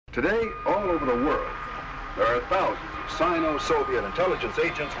Today, all over the world, there are thousands of Sino-Soviet intelligence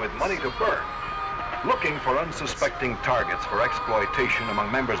agents with money to burn, looking for unsuspecting targets for exploitation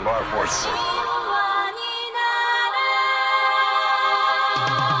among members of our forces.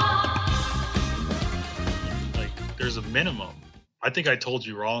 Like, there's a minimum. I think I told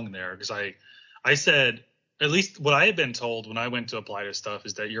you wrong there, because I said, at least what I had been told when I went to apply to stuff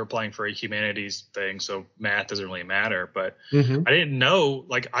is that you're applying for a humanities thing, so math doesn't really matter. But I didn't know,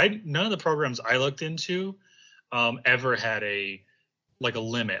 none of the programs I looked into ever had a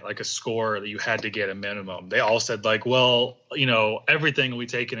limit, like a score that you had to get a minimum. They all said everything will be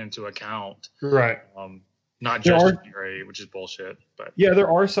taken into account. Right. Not just GRE, which is bullshit. But yeah, there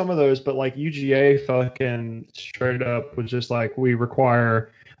are some of those, but like UGA fucking straight up was just like, we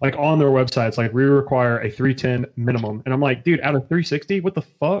require, like on their websites, like we require a 310 minimum. And I'm like, dude, out of 360, what the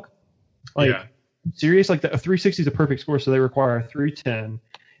fuck? Like, serious? Like a 360 is a perfect score, so they require a 310.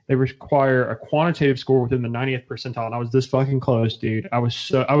 They require a quantitative score within the 90th percentile, and I was this fucking close, dude. I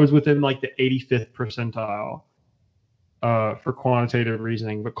was within like the 85th percentile for quantitative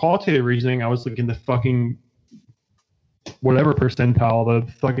reasoning. But qualitative reasoning, I was looking the fucking whatever percentile,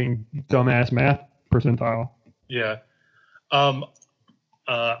 the fucking dumbass math percentile. Yeah.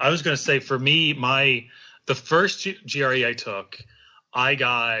 I was going to say, for me, the first GRE I took, I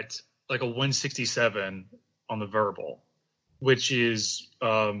got like a 167 on the verbal, which is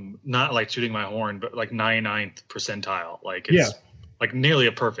not like tooting my horn, but like 99th percentile. Like it's like nearly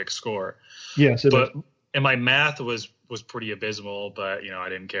a perfect score. Yes, and my math was pretty abysmal, but I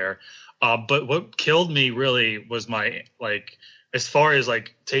didn't care. But what killed me really was my, like, as far as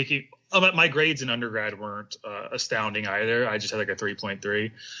like taking, my grades in undergrad weren't astounding either. I just had like a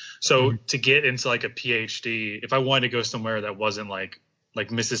 3.3. So to get into like a PhD, if I wanted to go somewhere that wasn't like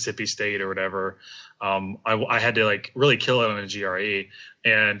Mississippi State or whatever, I had to like really kill it on a GRE.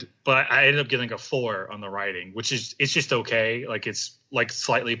 But I ended up getting a 4 on the writing, it's just okay. Like it's like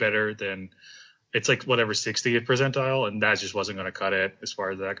slightly better than, it's like whatever 60th percentile, and that just wasn't going to cut it as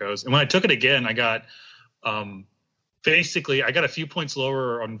far as that goes. And when I took it again, I got basically I got a few points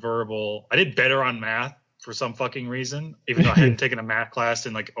lower on verbal. I did better on math for some fucking reason, even though I hadn't taken a math class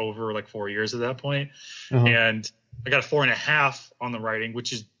in like over like 4 years at that point. And I got a 4.5 on the writing,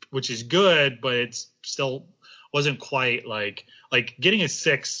 which is good, but it's still wasn't quite like getting a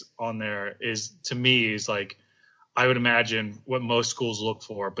 6 on there is, to me, is like, I would imagine what most schools look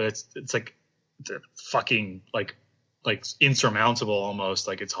for, but it's like, it's fucking like insurmountable almost.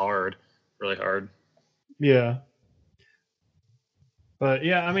 Like it's hard, really hard. Yeah. But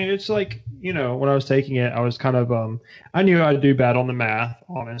yeah, I mean, it's like, when I was taking it, I was kind of, I knew I'd do bad on the math,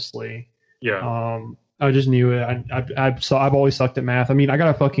 honestly. Yeah. I just knew it. I've always sucked at math. I mean, I got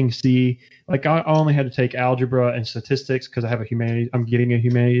a fucking C. Like I only had to take algebra and statistics because I have I'm getting a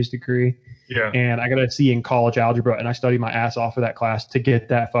humanities degree. Yeah. And I got a C in college algebra, and I studied my ass off for that class to get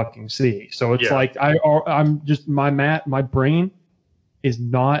that fucking C. So it's like I'm just, my brain is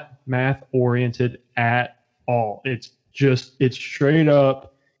not math oriented at all. It's straight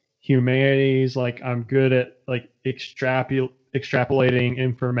up humanities. Like I'm good at like extrapolating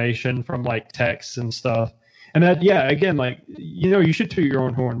information from like texts and stuff. And that, again, like, you should toot your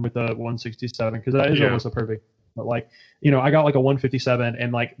own horn with the 167 because that is almost a perfect. But like, I got like a 157,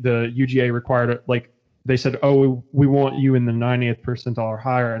 and like the UGA required it. Like they said, oh, we want you in the 90th percentile or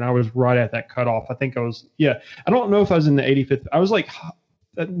higher, and I was right at that cutoff. I think I was, I don't know if I was in the 85th. I was like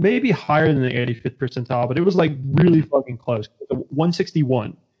maybe higher than the 85th percentile, but it was like really fucking close. The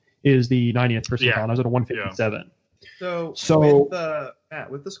 161 is the 90th percentile, and I was at a 157. So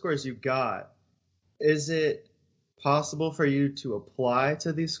with the scores you got, is it possible for you to apply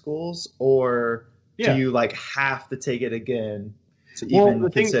to these schools, or do you like have to take it again to even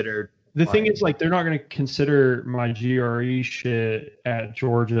consider? The thing is, like, they're not going to consider my GRE shit at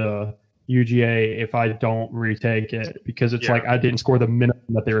Georgia UGA if I don't retake it, because it's like I didn't score the minimum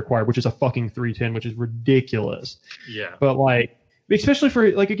that they require, which is a fucking 310, which is ridiculous. Yeah. But like, especially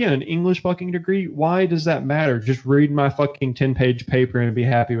for like, again, an English fucking degree, why does that matter? Just read my fucking 10-page paper and be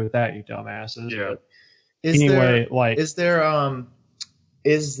happy with that, you dumbasses. Yeah. But anyway, is there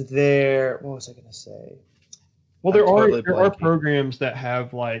what was I going to say? Well, there are programs that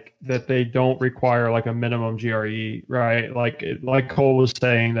have like that they don't require like a minimum GRE, right? Like Cole was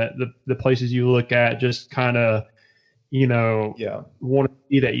saying, that the places you look at just kind of, want to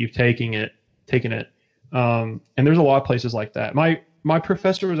see that you've taken it. And there's a lot of places like that. My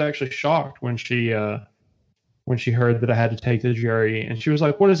professor was actually shocked when she heard that I had to take the GRE, and she was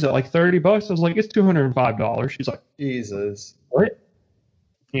like, "What is it, like $30?" I was like, "It's $205." She's like, "Jesus, what?"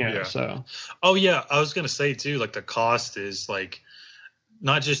 Yeah. So. Oh yeah, I was gonna say too. Like the cost is like,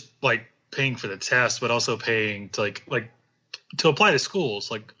 not just like paying for the test, but also paying to like to apply to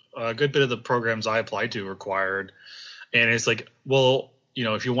schools. Like a good bit of the programs I applied to required, and it's like, well, you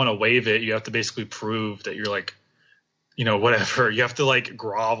know, if you want to waive it, you have to basically prove that you're like, you know, whatever. You have to like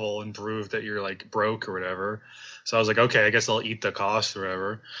grovel and prove that you're like broke or whatever. So I was like, okay, I guess I'll eat the cost or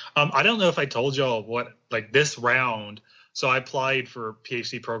whatever. I don't know if I told y'all what, like this round. So I applied for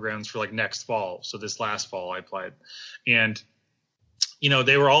PhD programs for like next fall. So this last fall I applied, and you know,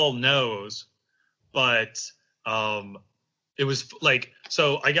 they were all no's, but it was like,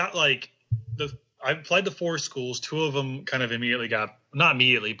 so I got like I applied to 4 schools. 2 of them kind of immediately got, not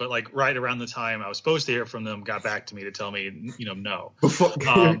immediately, but like right around the time I was supposed to hear from them, got back to me to tell me, you know, no. Before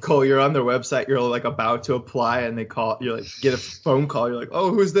Cole, you're on their website, you're like about to apply, and they call, you're like, get a phone call, you're like,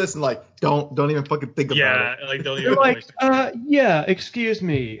 oh, who's this? And like, don't even fucking think about it. Yeah, like don't You're even. like, yeah, excuse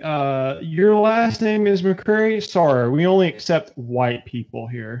me, your last name is McCrary. Sorry, we only accept white people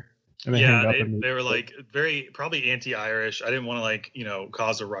here. And Yeah, they were like probably anti-Irish. I didn't want to like, you know,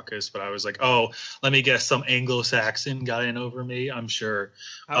 cause a ruckus, but I was like, oh, let me guess, some Anglo-Saxon got in over me, I'm sure.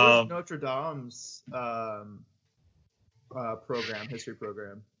 How is Notre Dame's history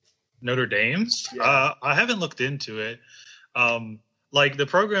program? Notre Dame's? Yeah. I haven't looked into it. Like the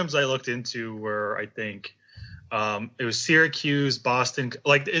programs I looked into were, I think, it was Syracuse, Boston.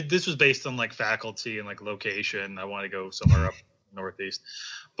 Like this was based on like faculty and like location. I wanted to go somewhere up northeast.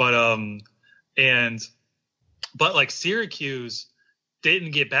 But like Syracuse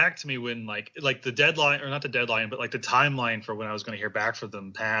didn't get back to me when like the deadline, or not the deadline, but like the timeline for when I was going to hear back from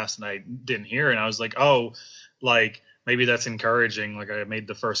them passed, and I didn't hear. And I was like, oh, like maybe that's encouraging. Like I made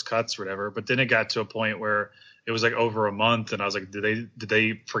the first cuts or whatever. But then it got to a point where it was like over a month, and I was like, did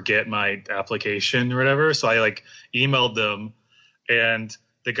they forget my application or whatever? So I like emailed them, and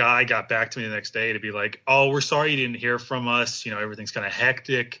the guy got back to me the next day to be like, oh, we're sorry you didn't hear from us. You know, everything's kind of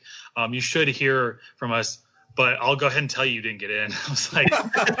hectic. You should hear from us, but I'll go ahead and tell you didn't get in. I was like,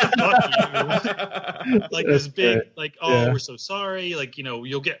 fuck you. Like this big, like, oh, yeah, we're so sorry. Like, you know,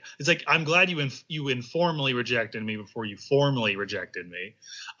 you'll get, it's like, I'm glad you informally rejected me before you formally rejected me.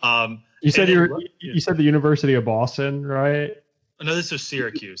 You said you said the University of Boston, right? No, this was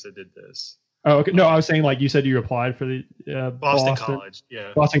Syracuse that did this. Oh, okay. No, I was saying like you said you applied for the Boston College.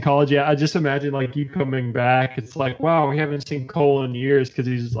 Yeah. Boston College. Yeah. I just imagine like you coming back. It's like, wow, we haven't seen Cole in years because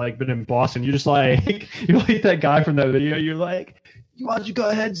he's like been in Boston. You're just like, you're like that guy from that video. You're like, why don't you go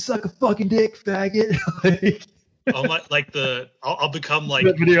ahead and suck a fucking dick, faggot? I'll become like,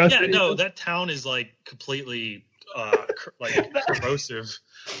 yeah, no, that town is like completely like corrosive,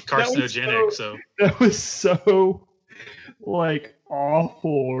 carcinogenic. That was so like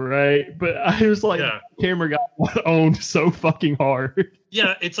awful, right? But I was like, camera got owned so fucking hard.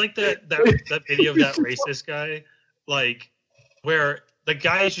 Yeah, it's like that video of that racist guy, like where the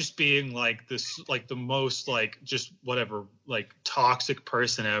guy is just being like this, like the most like just whatever, like toxic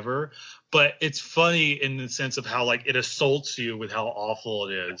person ever. But it's funny in the sense of how like it assaults you with how awful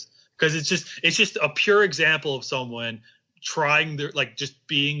it is, because it's just a pure example of someone trying their like just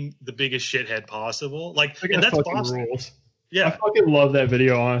being the biggest shithead possible. Like, and that's Boston. Rules. Yeah, I fucking love that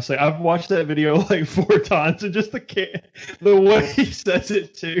video. Honestly, I've watched that video like 4 times, and just the way he says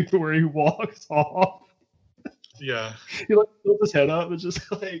it too, where he walks off. Yeah, he like puts his head up. It's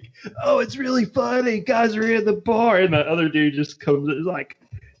just like, oh, it's really funny. Guys are in the bar, and that other dude just comes and is like,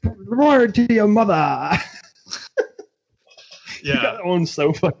 "Roar to your mother." Yeah, he got owned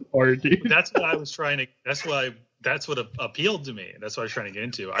so fucking hard, dude. That's what I was trying to. That's what appealed to me. That's what I was trying to get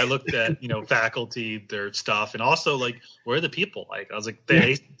into. I looked at, faculty, their stuff, and also like, where are the people? Like, I was like,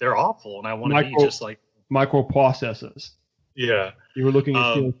 they're awful, and I want to be just like microprocesses. Yeah, you were looking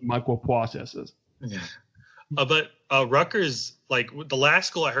at microprocesses. Yeah, but Rutgers, like the last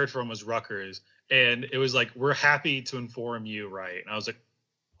school I heard from was Rutgers, and it was like, we're happy to inform you, right? And I was like,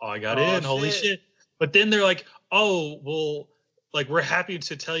 oh, I got in, holy shit! But then they're like, oh, well. Like, we're happy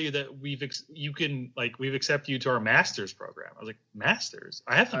to tell you that we've accepted you to our master's program. I was like, master's?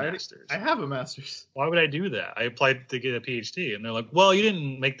 I have a master's. I have a master's. Why would I do that? I applied to get a PhD. And they're like, well, you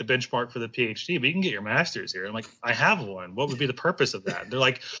didn't make the benchmark for the PhD, but you can get your master's here. I'm like, I have one. What would be the purpose of that? And they're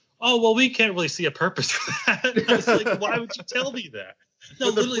like, oh, well, we can't really see a purpose for that. And I was like, why would you tell me that? No,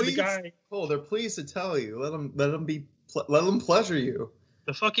 literally the guy. Oh, they're pleased to tell you. Let them pleasure you.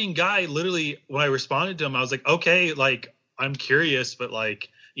 The fucking guy, literally, when I responded to him, I was like, okay, like, I'm curious, but like,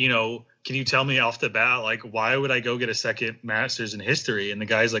 can you tell me off the bat, like, why would I go get a second master's in history? And the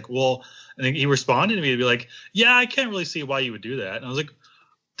guy's like, well, and then he responded to me to be like, yeah, I can't really see why you would do that. And I was like,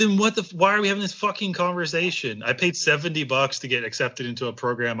 then why are we having this fucking conversation? I paid $70 to get accepted into a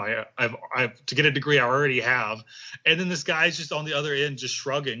program I've to get a degree I already have, and then this guy's just on the other end just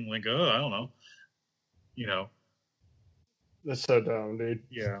shrugging like, oh, I don't know, you know. That's so dumb, dude.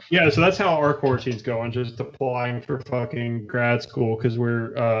 Yeah. Yeah, so that's how our quarantine's going, just applying for fucking grad school because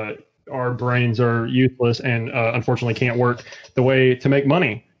we're our brains are useless and unfortunately can't work the way to make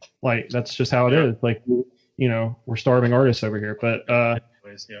money. Like, that's just how it is. Like, you know, we're starving artists over here. But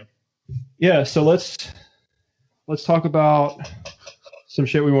anyways, yeah, so let's talk about some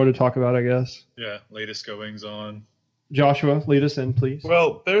shit we wanted to talk about, I guess. Yeah, latest goings on. Joshua, lead us in, please.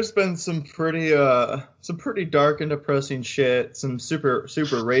 Well, there's been some pretty dark and depressing shit, some super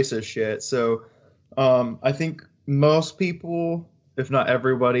racist shit. So, I think most people, if not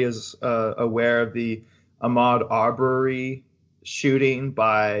everybody, is aware of the Ahmaud Arbery shooting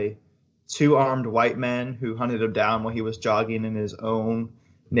by 2 armed white men who hunted him down while he was jogging in his own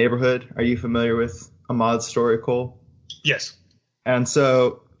neighborhood. Are you familiar with Ahmaud's story, Cole? Yes. And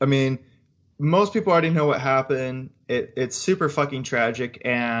so, I mean, most people already know what happened. It's super fucking tragic,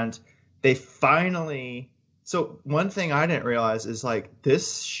 and they finally. So one thing I didn't realize is like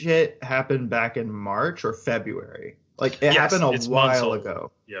this shit happened back in March or February. Like it happened a while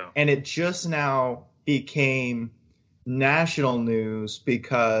ago. Yeah. And it just now became national news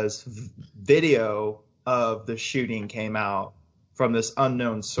because video of the shooting came out from this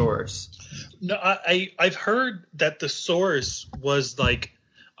unknown source. No, I've heard that the source was like,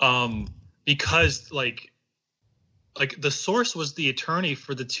 because like the source was the attorney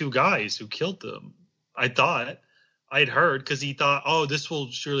for the 2 guys who killed them. I thought I'd heard because he thought, oh, this will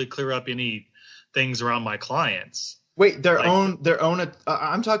surely clear up any things around my clients. Wait, their own.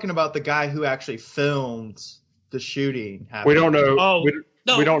 I'm talking about the guy who actually filmed the shooting happening. We don't know. Oh,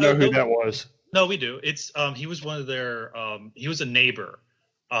 we don't know who that was. No, we do. It's he was one of their he was a neighbor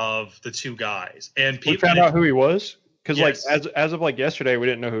of the 2 guys, and people we found out who he was because yes. like as of like yesterday, we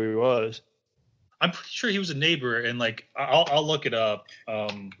didn't know who he was. I'm pretty sure he was a neighbor, and like I'll look it up.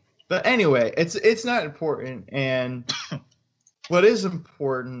 But anyway, it's not important, and what is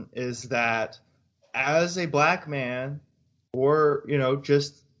important is that as a black man, or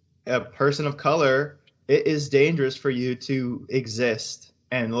just a person of color, it is dangerous for you to exist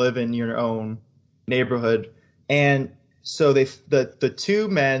and live in your own neighborhood. And so the 2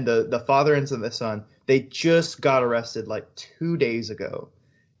 men, the father and the son, they just got arrested like 2 days ago,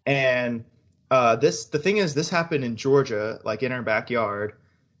 and the thing is, this happened in Georgia, like in our backyard,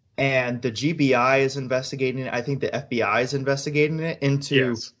 and the GBI is investigating it. I think the FBI is investigating it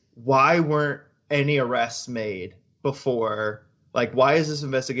into why weren't any arrests made before? Like, why is this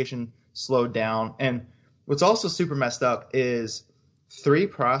investigation slowed down? And what's also super messed up is 3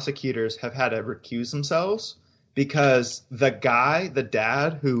 prosecutors have had to recuse themselves because the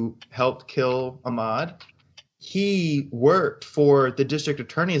dad who helped kill Ahmaud, he worked for the district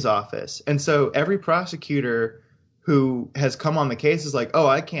attorney's office. And so every prosecutor who has come on the case is like, oh,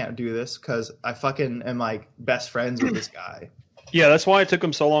 I can't do this because I fucking am like best friends with this guy. Yeah, that's why it took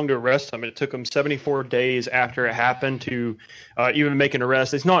them so long to arrest him. It took them 74 days after it happened to even make an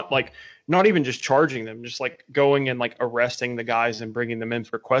arrest. It's not even just charging them, just like going and like arresting the guys and bringing them in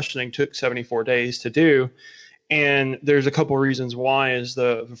for questioning took 74 days to do. And there's a couple reasons why. Is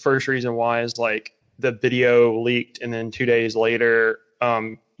the first reason why is like the video leaked, and then 2 days later,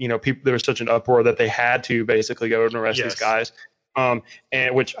 people, there was such an uproar that they had to basically go and arrest these guys.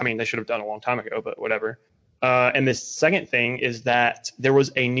 And which, I mean, they should have done a long time ago, but whatever. And the second thing is that there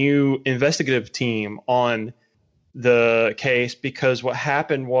was a new investigative team on the case because what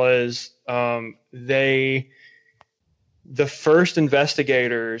happened was the first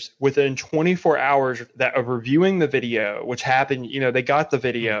investigators within 24 hours of reviewing the video, which happened, they got the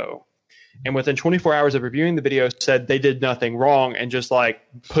video. And within 24 hours of reviewing the video, said they did nothing wrong and just like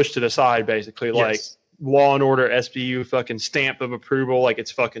pushed it aside, basically, like Law and Order SVU fucking stamp of approval, like it's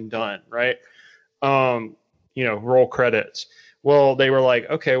fucking done, right? Roll credits. Well, they were like,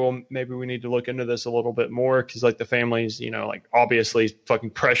 okay, well, maybe we need to look into this a little bit more because like the family's, like obviously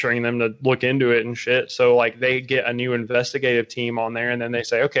fucking pressuring them to look into it and shit. So like they get a new investigative team on there, and then they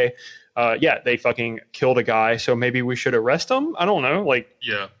say, okay, they fucking killed a guy, so maybe we should arrest him. I don't know, like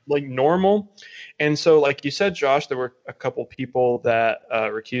normal. And so, like you said, Josh, there were a couple people that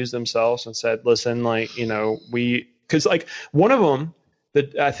recused themselves and said, listen, like, because like one of them,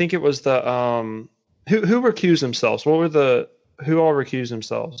 I think it was the who recused themselves. Who all recused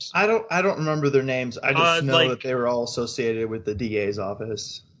themselves? I don't remember their names. I just know that they were all associated with the DA's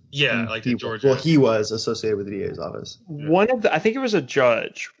office. Yeah, like in Georgia. Well, he was associated with the DA's office. I think it was a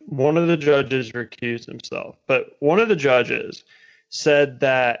judge. One of the judges recused himself, but one of the judges said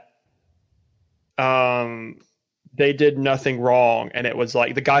that they did nothing wrong, and it was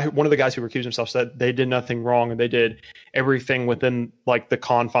like one of the guys who recused himself said they did nothing wrong and they did everything within like the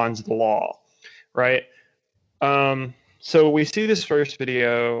confines of the law, right? So we see this first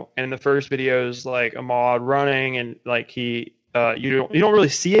video, and the first video is like Ahmaud running, and like he you don't really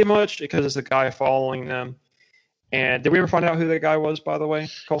see it much because it's a guy following them. And did we ever find out who that guy was, by the way,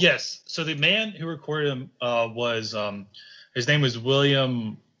 Cole? Yes. So the man who recorded him was his name was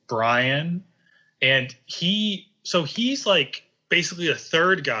William Bryan, and he's like basically a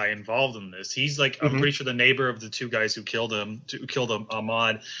third guy involved in this. He's like I'm pretty sure the neighbor of the two guys who killed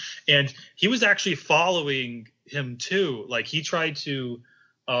Ahmaud, and he was actually following him too. Like he tried to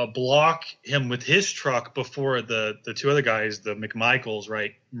block him with his truck before the two other guys, the McMichaels,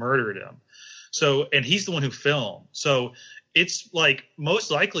 right, murdered him. So, and he's the one who filmed. So it's like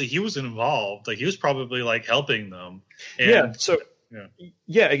most likely he was involved. Like he was probably like helping them. And,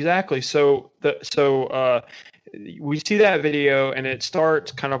 yeah, exactly. So we see that video, and it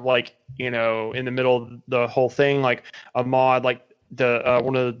starts kind of like, in the middle of the whole thing, like Ahmaud, like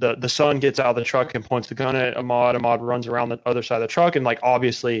one of the son gets out of the truck and points the gun at Ahmaud. Ahmaud runs around the other side of the truck, and like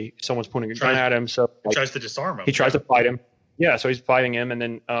obviously someone's pointing a gun at him. So he tries to disarm him. He tries to fight him. Yeah, so he's fighting him, and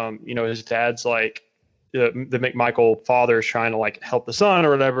then his dad's like the McMichael father is trying to like help the son or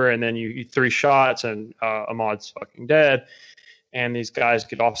whatever, and then you 3 shots, and Ahmaud's fucking dead, and these guys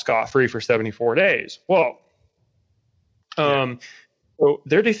get off scot-free for 74 days. Whoa. So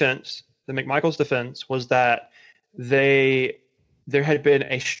their defense, the McMichael's defense, was that there had been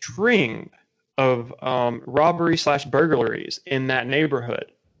a string of robbery/burglaries in that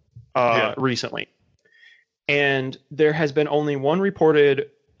neighborhood recently. And there has been only one reported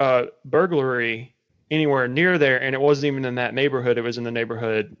burglary anywhere near there, and it wasn't even in that neighborhood. It was in the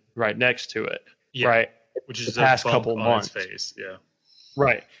neighborhood right next to it, right? Which is the past couple months. Face. Yeah,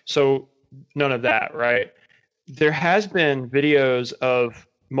 right. So none of that, right? There has been videos of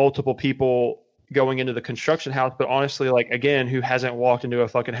multiple people going into the construction house, but honestly, like, again, who hasn't walked into a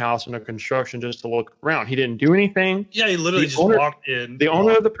fucking house under construction just to look around? He didn't do anything. Yeah, he literally just walked in. The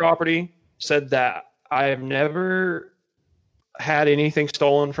owner of the property said that I have never had anything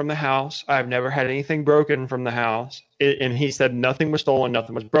stolen from the house. I've never had anything broken from the house. And he said nothing was stolen,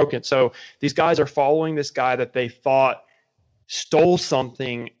 nothing was broken. So these guys are following this guy that they thought stole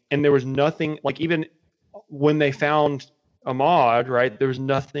something, and there was nothing, like, even when they found Ahmaud, right, there was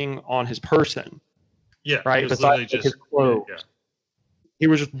nothing on his person. Yeah, right. He was literally just his clothes. Yeah. He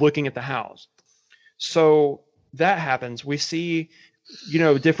was just looking at the house. So that happens. We see,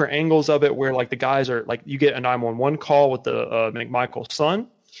 different angles of it where, like, the guys are like, you get a 911 call with the McMichael's son,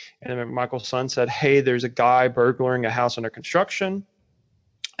 and the McMichael's son said, "Hey, there's a guy burglaring a house under construction."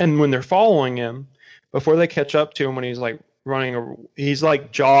 And when they're following him, before they catch up to him, when he's like running, he's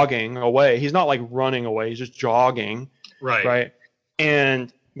like jogging away. He's not like running away. He's just jogging. Right.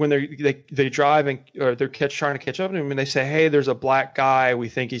 And when they drive or they're trying to catch up to him, and they say, "Hey, there's a black guy. We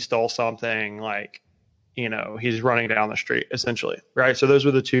think he stole something." Like, he's running down the street, essentially. Right. So those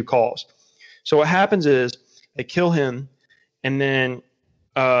were the 2 calls. So what happens is they kill him, and then,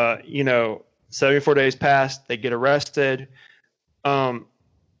 74 days pass, they get arrested.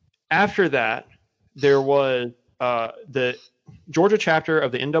 After that, there was the Georgia chapter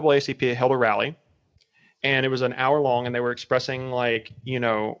of the NAACP held a rally, and it was an hour long, and they were expressing, like,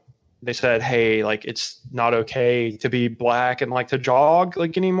 they said, "Hey, like, it's not okay to be black and like to jog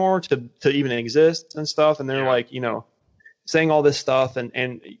like anymore, to even exist and stuff." And they're like, saying all this stuff, and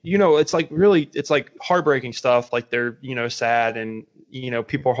it's like really, it's like heartbreaking stuff. Like, they're, sad, and,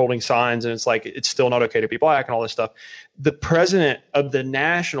 people are holding signs, and it's like, it's still not okay to be black and all this stuff. The president of the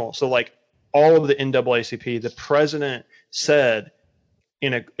national, so like all of the NAACP, the president said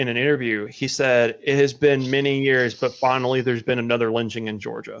in an interview, he said, "It has been many years, but finally there's been another lynching in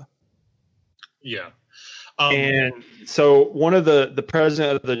Georgia." Yeah. And so one of the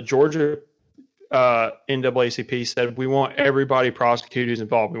president of the Georgia NAACP said, "We want everybody prosecuted who's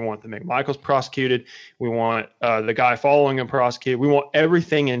involved. We want the McMichaels prosecuted. We want the guy following him prosecuted. We want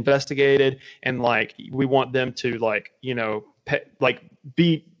everything investigated, and like, we want them to, like,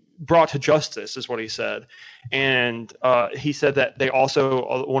 be brought to justice," is what he said. And he said that they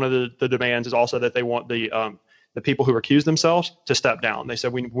also, one of the demands is also that they want the people who recuse themselves to step down. They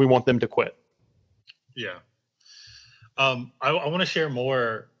said, we want them to quit. Yeah. I want to share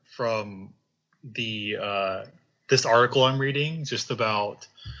more from the this article I'm reading, just about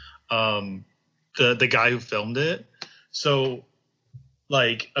the guy who filmed it. So,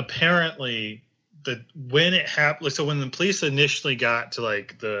 like, apparently when it happened, so when the police initially got to,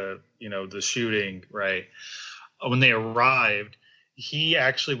 like, the shooting, right, when they arrived, he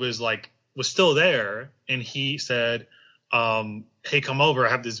actually was still there, and he said, hey, come over, I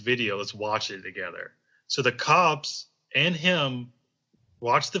have this video, let's watch it together. So the cops and him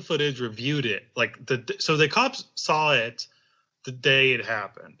watched the footage, reviewed it. So the cops saw it the day it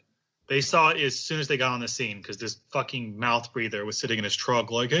happened. They saw it as soon as they got on the scene, because this fucking mouth breather was sitting in his truck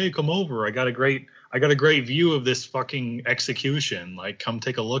like, hey, come over. I got a great view of this fucking execution. Like, come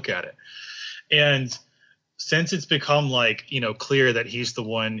take a look at it. And since it's become clear that he's the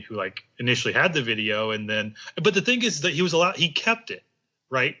one who initially had the video, but the thing is that he kept it,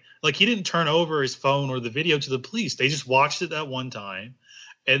 right? Like, he didn't turn over his phone or the video to the police. They just watched it that one time,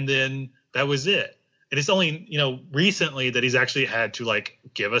 and then that was it. And it's only, recently that he's actually had to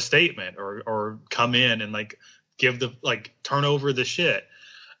give a statement or come in and turn over the shit.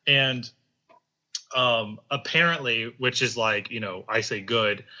 And apparently, which is I say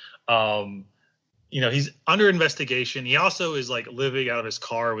good, he's under investigation. He also is living out of his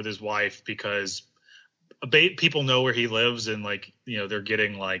car with his wife because people know where he lives, and they're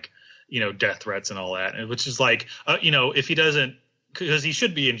getting death threats and all that. And which is if he doesn't, because he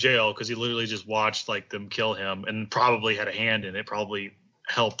should be in jail because he literally just watched them kill him and probably had a hand in it, probably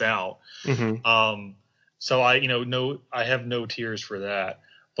helped out. Mm-hmm. So I have no tears for that.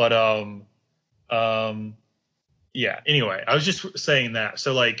 But yeah. Anyway, I was just saying that.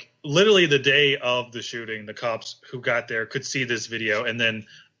 So literally the day of the shooting, the cops who got there could see this video, and then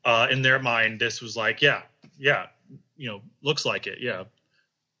in their mind, this was looks like it, yeah.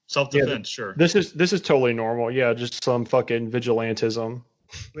 Self-defense, sure. This is totally normal. Yeah, just some fucking vigilantism.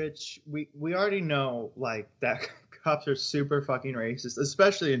 Which we already know, that cops are super fucking racist,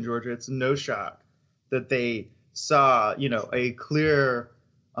 especially in Georgia. It's no shock that they saw, a clear,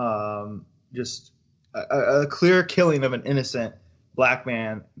 just a clear killing of an innocent black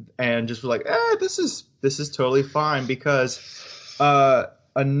man, and just were this is totally fine, because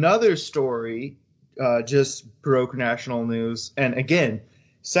another story just broke national news, and again.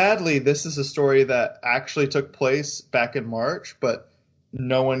 Sadly, this is a story that actually took place back in March, but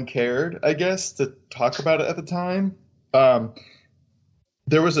no one cared, I guess, to talk about it at the time.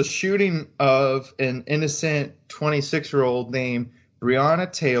 There was a shooting of an innocent 26-year-old named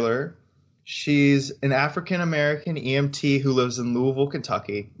Breonna Taylor. She's an African-American EMT who lives in Louisville,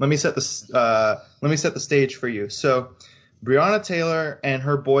 Kentucky. Let me set the stage for you. So, Breonna Taylor and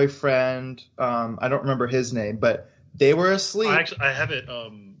her boyfriend, I don't remember his name, but they were asleep. I have it.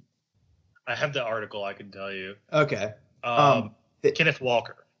 I have the article. I can tell you. Okay. Kenneth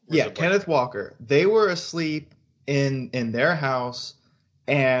Walker. Yeah, Kenneth Walker. They were asleep in their house,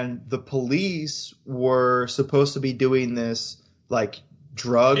 and the police were supposed to be doing this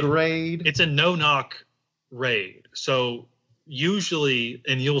drug raid. It's a no-knock raid. So usually,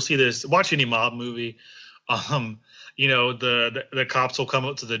 and you'll see this. Watch any mob movie. The cops will come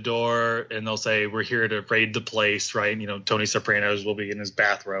up to the door and they'll say, we're here to raid the place, right? Tony Sopranos will be in his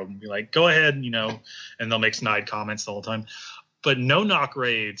bathrobe and be like, go ahead, and they'll make snide comments the whole time. But no-knock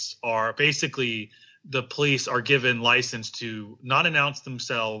raids are basically the police are given license to not announce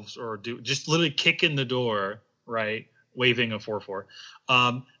themselves or just literally kick in the door, right? Waving a 4-4,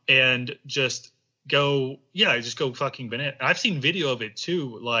 and just go fucking banana. I've seen video of it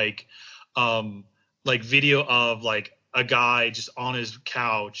too, video of a guy just on his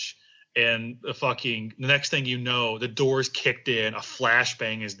couch, and the next thing you know, the door's kicked in, a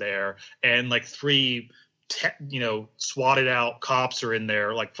flashbang is there, and 3 swatted out cops are in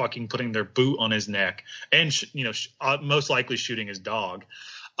there, fucking putting their boot on his neck, and most likely shooting his dog.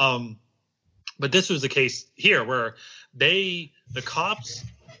 But this was the case here where the cops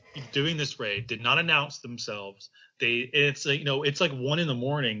doing this raid did not announce themselves. It's 1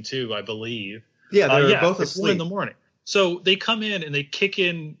 a.m. too, I believe. Yeah, they were both asleep. 1 a.m. So they come in and they kick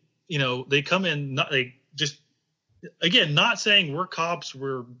in. They come in. Not saying we're cops,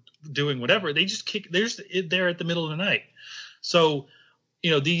 we're doing whatever. They just kick. They're just there at the middle of the night. So,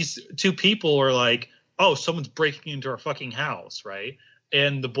 these 2 people are like, oh, someone's breaking into our fucking house, right?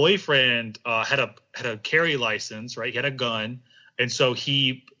 And the boyfriend had a carry license, right? He had a gun, and so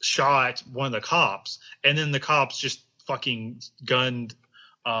he shot one of the cops, and then the cops just fucking gunned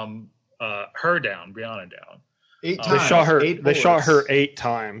her down, Breonna down. 8 times. They shot her 8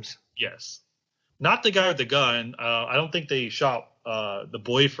 times. Yes, not the guy with the gun. I don't think they shot the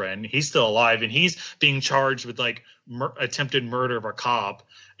boyfriend. He's still alive, and he's being charged with attempted murder of a cop.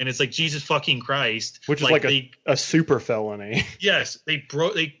 And it's Jesus fucking Christ, which is a super felony. Yes, they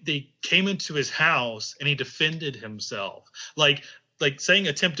came into his house and he defended himself. Saying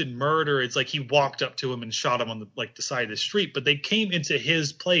attempted murder, it's he walked up to him and shot him on the side of the street, but they came into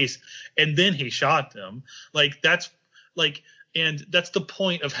his place and then he shot them. That's And that's the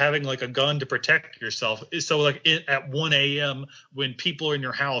point of having like a gun to protect yourself. So like at 1 a.m. when people are in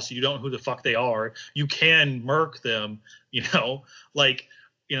your house, you don't know who the fuck they are, you can murk them, like,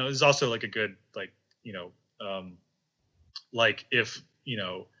 there's also like a good, like, like if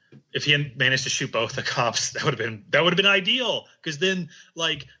he hadn't managed to shoot both the cops, that would have been ideal. Cause then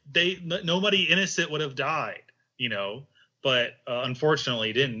like nobody innocent would have died, but unfortunately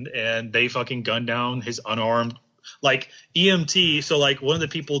he didn't. And they fucking gunned down his unarmed, like EMT. So like one of the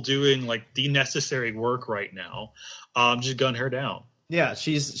people doing like the necessary work right now, just gunned her down. Yeah,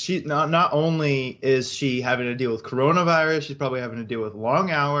 she not only is she having to deal with coronavirus, she's probably having to deal with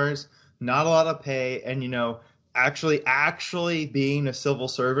long hours, not a lot of pay, and actually being a civil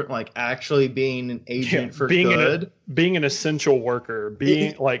servant, like actually being an agent for good, being an essential worker,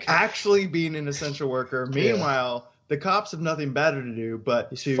 actually being an essential worker. Meanwhile, the cops have nothing better to do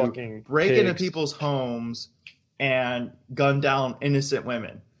but to break into people's homes and gun down innocent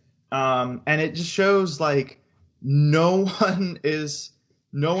women. And it just shows like no one is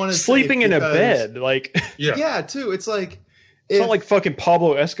sleeping in a bed. Like, too. It's like, it's not like fucking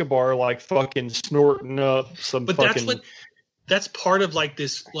Pablo Escobar, like fucking snorting up some. But that's part of like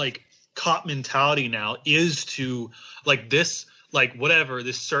this like cop mentality now, is to like this, like whatever,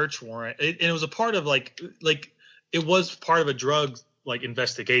 this search warrant. And it was a part of like it was part of a drug like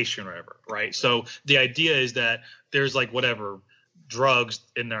investigation or whatever, right? So the idea is that there's like whatever drugs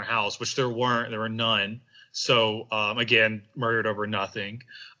in their house, which there were none. So again, murdered over nothing.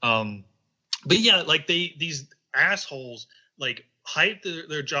 But yeah, like these assholes like hype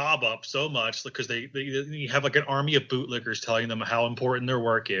their job up so much because they have like an army of bootlickers telling them how important their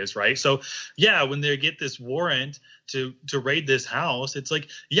work is, right? So yeah, when they get this warrant to raid this house, it's like,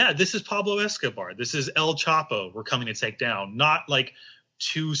 yeah, this is Pablo Escobar, this is El Chapo we're coming to take down, not like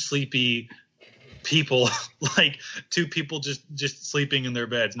two sleepy people, like two people just sleeping in their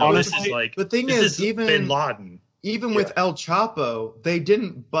beds. No, honestly, this is like, the thing is, even Bin Laden. Even with El Chapo, they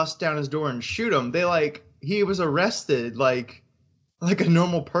didn't bust down his door and shoot him. He was arrested like a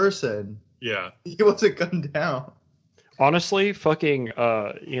normal person. Yeah. He wasn't gunned down. Honestly, fucking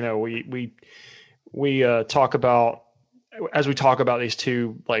we talk about, as we talk about these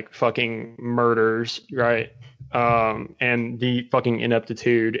two like fucking murders, right? And the fucking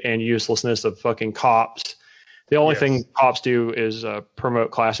ineptitude and uselessness of fucking cops. The only thing cops do is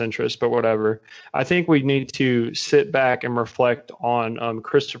promote class interest, but whatever. I think we need to sit back and reflect on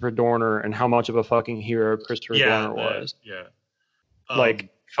Christopher Dorner and how much of a fucking hero Christopher Dorner was. Yeah.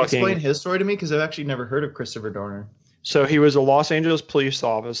 Explain his story to me, because I've actually never heard of Christopher Dorner. So he was a Los Angeles police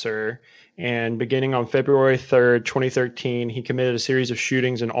officer, and beginning on February 3rd, 2013, he committed a series of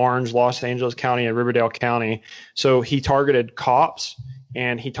shootings in Orange, Los Angeles County, and Riverdale County. So he targeted cops,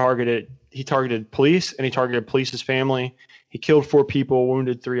 and he targeted police, and he targeted police's family. He killed 4 people,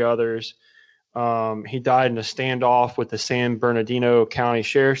 wounded 3 others. He died in a standoff with the San Bernardino County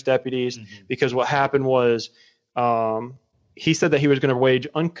Sheriff's deputies, because what happened was he said that he was going to wage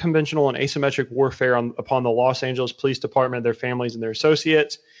unconventional and asymmetric warfare upon the Los Angeles Police Department, their families, and their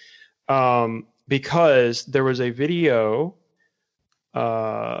associates, because there was a video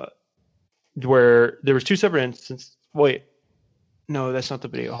where there was 2 separate instances. Wait. No, that's not the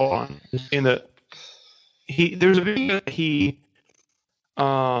video. Hold on. There's a video that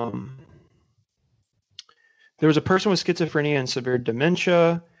there was a person with schizophrenia and severe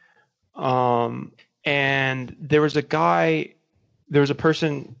dementia, and there was a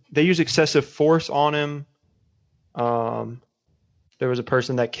person, they used excessive force on him. There was a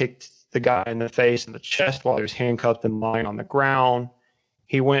person that kicked the guy in the face and the chest while he was handcuffed and lying on the ground.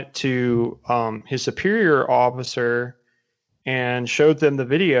 He went to his superior officer and showed them the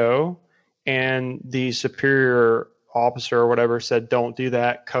video, and the superior officer or whatever said, "Don't do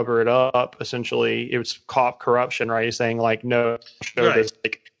that, cover it up." Essentially, it was cop corruption, right? He's saying like, no, show this,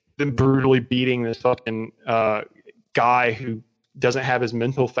 like them brutally beating this fucking guy who doesn't have his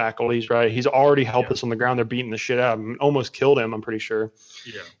mental faculties, right? He's already helpless on the ground. They're beating the shit out of him, almost killed him, I'm pretty sure.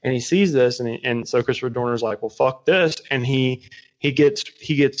 Yeah. And he sees this, and so Christopher Dorner's like, well, fuck this, and he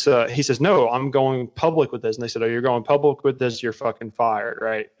says, no, I'm going public with this. And they said, oh, you're going public with this, you're fucking fired,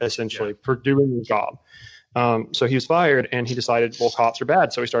 right? Essentially, for doing your job. So he was fired, and he decided, well, cops are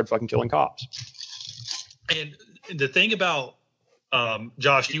bad. So he started fucking killing cops. And the thing about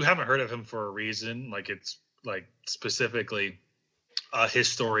Josh, you haven't heard of him for a reason. Like, it's like specifically his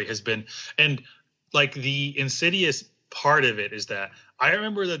story has been, and like the insidious part of it is that I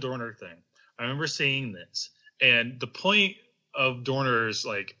remember the Dorner thing. I remember seeing this, and the point of Dorner's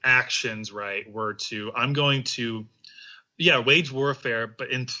like actions, right, were I'm going to wage warfare, but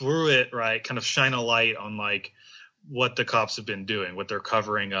through it, right, kind of shine a light on like what the cops have been doing, what they're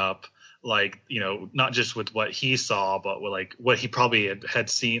covering up, like, not just with what he saw, but with like what he probably had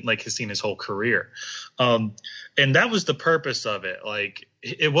seen, like has seen his whole career. And that was the purpose of it. Like,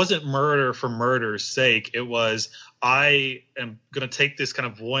 it wasn't murder for murder's sake. It was, I am going to take this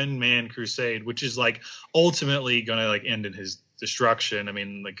kind of one man crusade, which is like ultimately going to like end in his destruction. I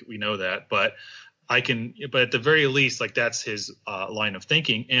mean, like, we know that, but but at the very least, like, that's his line of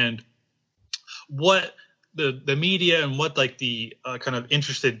thinking. And what the media and what like the kind of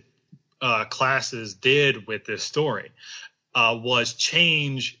interested classes did with this story was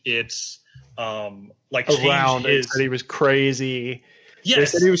change its like around change his, that he was crazy. Yes, they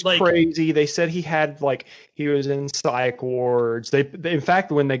said he was crazy. They said he had like he was in psych wards. They in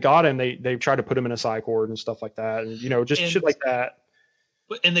fact, when they got him, they tried to put him in a psych ward and stuff like that, and just shit like that.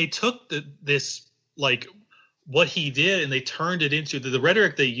 And they took this like what he did, and they turned it into the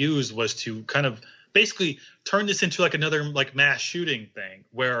rhetoric they used was to kind of basically turn this into like another like mass shooting thing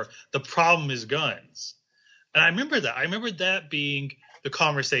where the problem is guns. And I remember that being the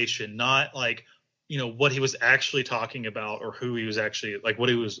conversation, not like, what he was actually talking about or who he was actually like what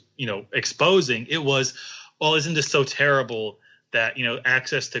he was, exposing. It was, well, isn't this so terrible that,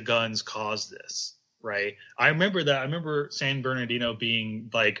 access to guns caused this? Right. I remember that. I remember San Bernardino being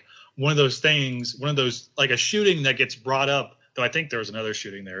like one of those things, like a shooting that gets brought up, though I think there was another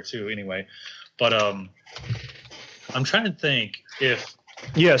shooting there too anyway. But I'm trying to think if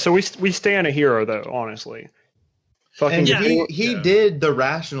so we stand a hero though, honestly. And he did the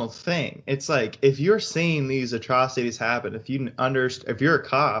rational thing. It's like, if you're seeing these atrocities happen, if you're a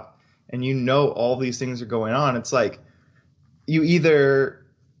cop and you know all these things are going on, it's like you either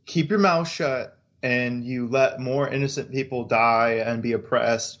keep your mouth shut and you let more innocent people die and be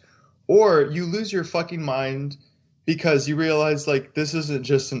oppressed, or you lose your fucking mind because you realize like this isn't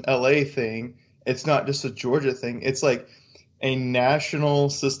just an LA thing. It's not just a Georgia thing. It's like a national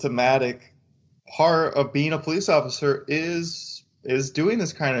systematic part of being a police officer is doing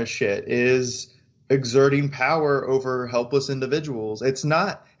this kind of shit, is exerting power over helpless individuals. It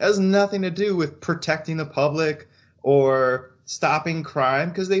has nothing to do with protecting the public or stopping crime,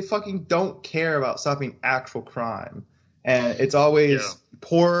 because they fucking don't care about stopping actual crime. And it's always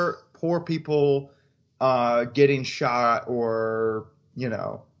poor people getting shot, or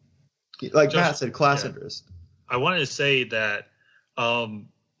like Matt said, class interest. I wanted to say that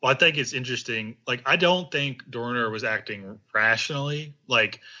I think it's interesting. Like, I don't think Dorner was acting rationally.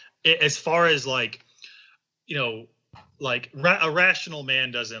 Like, as far as like, like a rational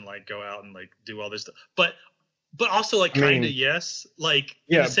man doesn't like go out and like do all this stuff. But also like kind of yes, like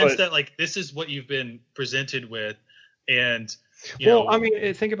in the sense that like this is what you've been presented with, and I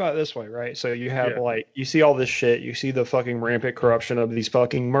mean, think about it this way, right? So you have like, you see all this shit, you see the fucking rampant corruption of these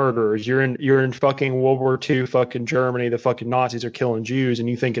fucking murderers. You're in fucking World War II, fucking Germany. The fucking Nazis are killing Jews, and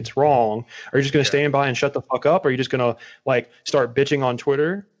you think it's wrong. Are you just going to stand by and shut the fuck up? Or are you just going to like start bitching on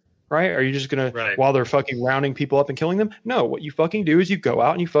Twitter, right? Are you just going to, while they're fucking rounding people up and killing them? No, what you fucking do is you go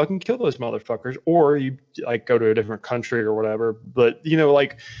out and you fucking kill those motherfuckers, or you like go to a different country or whatever. But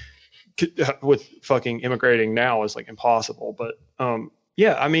like, with fucking immigrating now is like impossible. But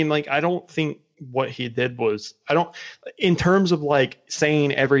I mean, like, I don't think what he did was, in terms of like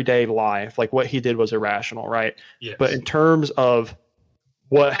saying everyday life, like what he did was irrational, right? Yes. But in terms of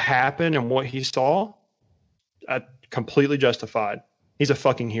what happened and what he saw, completely justified. He's a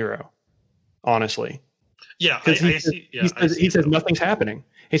fucking hero, honestly. Yeah, he says nothing's happening.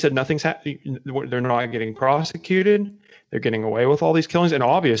 He said nothing's happening. They're not getting prosecuted. They're getting away with all these killings. And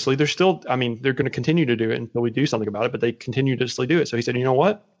obviously, they're still, I mean, they're going to continue to do it until we do something about it, but they continuously do it. So he said, you know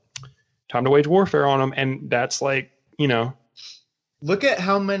what? Time to wage warfare on them. And that's like, Look at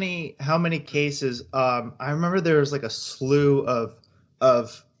how many cases. I remember there was like a slew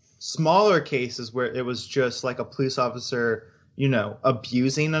of smaller cases where it was just like a police officer,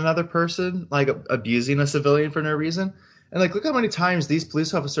 abusing another person, like abusing a civilian for no reason. And like, look how many times these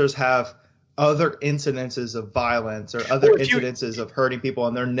police officers have other incidences of violence or other incidences of hurting people,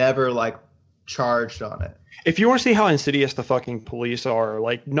 and they're never like charged on it. If you want to see how insidious the fucking police are,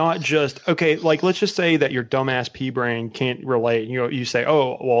 like, not just, okay, like, let's just say that your dumbass pea brain can't relate. You say,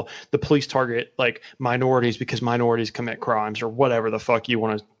 oh, well, the police target like minorities because minorities commit crimes, or whatever the fuck you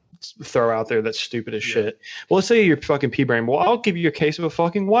want to throw out there that's stupid as shit. Well, let's say you're fucking pea brain. Well, I'll give you a case of a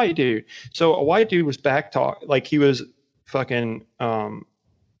fucking white dude. So a white dude was like he was fucking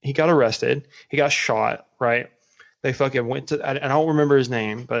he got arrested, he got shot, right? They fucking went to, I don't remember his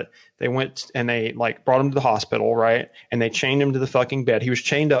name, but they went and they like brought him to the hospital, right? And they chained him to the fucking bed. He was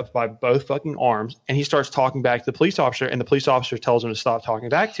chained up by both fucking arms, and he starts talking back to the police officer, and the police officer tells him to stop talking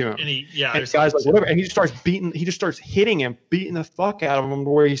back to him. And the guy's like, whatever. And he just starts hitting him, beating the fuck out of him to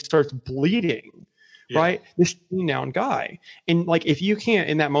where he starts bleeding. Yeah. Right? This down guy. And like, if you can't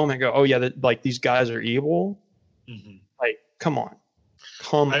in that moment go, oh yeah, like these guys are evil. Mm-hmm. Like, come on.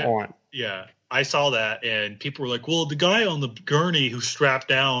 Yeah. I saw that, and people were like, well, the guy on the gurney who's strapped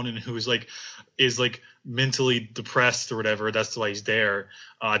down and who's like, is like mentally depressed or whatever. That's why he's there.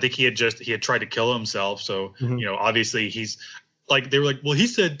 I think he had tried to kill himself. So, obviously he's like, they were like, well, he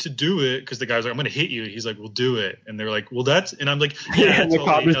said to do it. Cause the guy's like, I'm going to hit you. He's like, well, do it. And they're like, well, and I'm like, yeah, that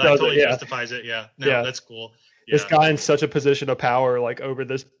totally justifies it. Yeah. No, that's cool. Yeah. This guy in such a position of power, like over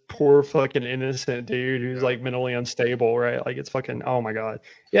this poor fucking innocent dude who's like mentally unstable. Right. Like it's fucking, oh my God.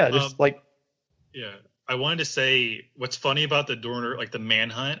 Yeah. Just yeah, I wanted to say what's funny about the Dorner, like the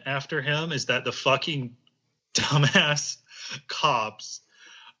manhunt after him, is that the fucking dumbass cops,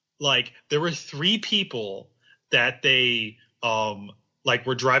 like there were 3 people that they like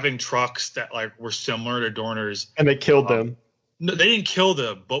were driving trucks that like were similar to Dorner's, and they killed them. No, they didn't kill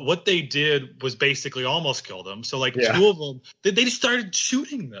them, but what they did was basically almost kill them. So like 2 of them, they just started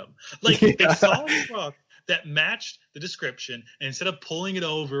shooting them. Like they saw a truck that matched the description, and instead of pulling it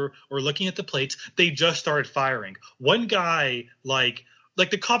over or looking at the plates, they just started firing. One guy, like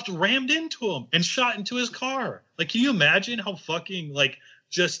the cops rammed into him and shot into his car. Like, can you imagine how fucking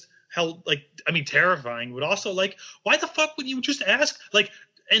terrifying, but also like, why the fuck would you just ask? Like,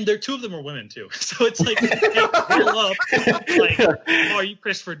 and 2 of them are women too. So it's like, hey, roll up. Like, oh, are you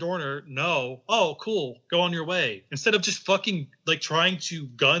Christopher Dorner? No. Oh, cool. Go on your way. Instead of just fucking like trying to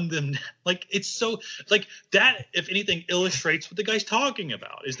gun them. Like, it's so like that, if anything, illustrates what the guy's talking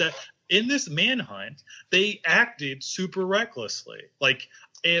about, is that in this manhunt, they acted super recklessly. Like,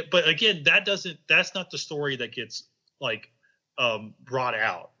 but again, that's not the story that gets like brought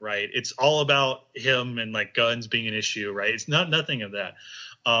out, right? It's all about him and like guns being an issue, right? It's nothing of that.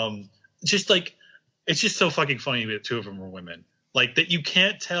 Just like, it's just so fucking funny that 2 of them were women, like that you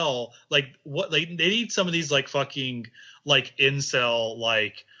can't tell like what they need some of these like fucking like incel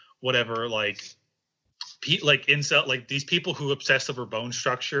like whatever like incel like these people who obsess over bone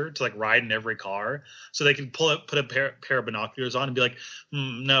structure to like ride in every car so they can put a pair of binoculars on and be like,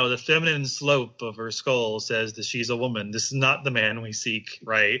 no, the feminine slope of her skull says that she's a woman. This is not the man we seek,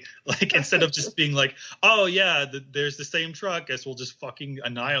 right? Like, instead of just being like, oh yeah, there's the same truck, guess we'll just fucking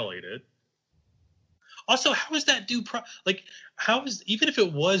annihilate it. Also, how is that like, how is, even if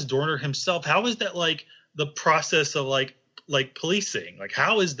it was Dorner himself, how is that like the process of like policing? Like,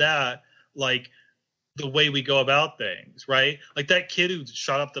 how is that like the way we go about things, right? Like that kid who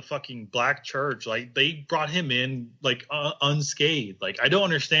shot up the fucking black church, like they brought him in like unscathed. Like, I don't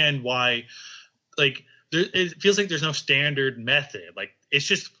understand why, like it feels like there's no standard method. Like, it's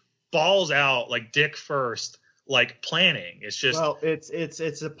just balls out, like dick first, like planning. It's just, well,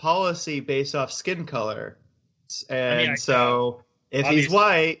 it's a policy based off skin color. And so if he's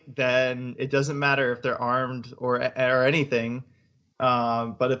white, then it doesn't matter if they're armed or anything.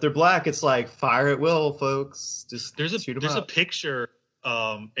 But if they're black, it's like fire at will, folks. Just there's a picture,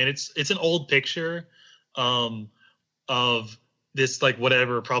 and it's an old picture, of this like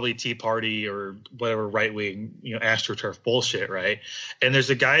whatever, probably Tea Party or whatever right wing, AstroTurf bullshit, right? And there's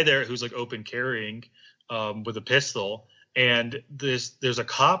a guy there who's like open carrying, with a pistol, and there's a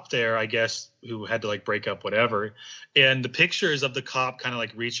cop there, I guess, who had to like break up whatever, and the pictures of the cop kind of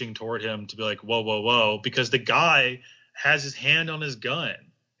like reaching toward him to be like, whoa, whoa, whoa, because the guy has his hand on his gun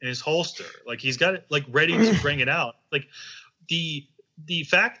in his holster, like he's got it like ready to bring it out. Like the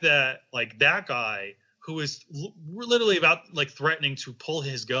fact that like that guy who is literally about like threatening to pull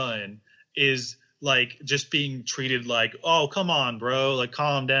his gun is like just being treated like, oh, come on, bro, like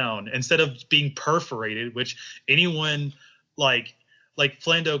calm down, instead of being perforated, which anyone like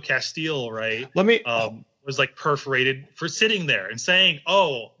Flando Castile, right? Was like perforated for sitting there and saying,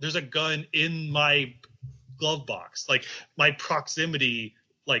 oh, there's a gun in my glove box. Like my proximity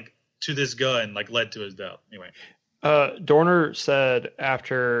like to this gun like led to his death. Anyway, Dorner said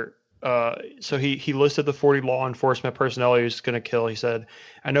after so he listed the 40 law enforcement personnel he was going to kill. He said,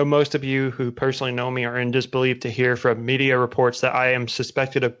 I know most of you who personally know me are in disbelief to hear from media reports that I am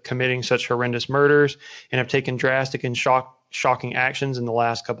suspected of committing such horrendous murders and have taken drastic and shocking actions in the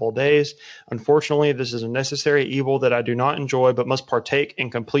last couple of days. Unfortunately, this is a necessary evil that I do not enjoy, but must partake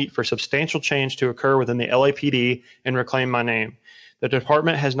and complete for substantial change to occur within the LAPD and reclaim my name. The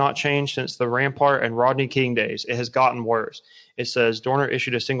department has not changed since the Rampart and Rodney King days. It has gotten worse. It says Dorner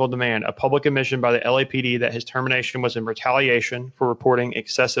issued a single demand, a public admission by the LAPD that his termination was in retaliation for reporting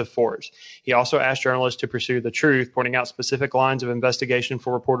excessive force. He also asked journalists to pursue the truth, pointing out specific lines of investigation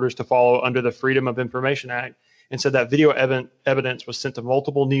for reporters to follow under the Freedom of Information Act, and said that video evidence was sent to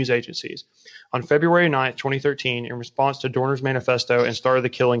multiple news agencies. On February 9th, 2013, in response to Dorner's manifesto and start of the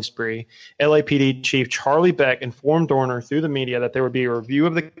killing spree, LAPD Chief Charlie Beck informed Dorner through the media that there would be a review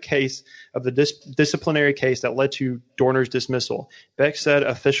of the case, of the disciplinary case that led to Dorner's dismissal. Beck said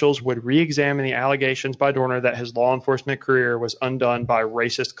officials would re-examine the allegations by Dorner that his law enforcement career was undone by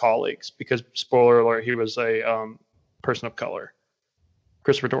racist colleagues, because, spoiler alert, he was a person of color.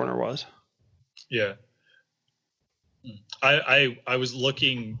 Christopher Dorner was. Yeah. I was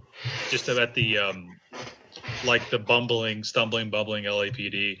looking just at the like the stumbling, bubbling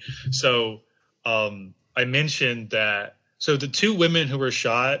LAPD. So I mentioned that. So the two women who were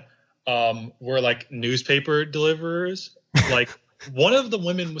shot were like newspaper deliverers. Like one of the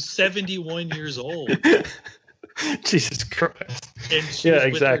women was 71 years old. Jesus Christ! And she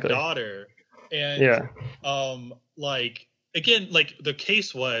was with her daughter. And like. Again, like the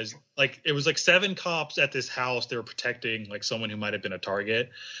case was like it was like 7 cops at this house. They were protecting like someone who might have been a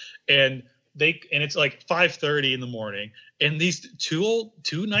target, and it's like 5:30 in the morning, and these two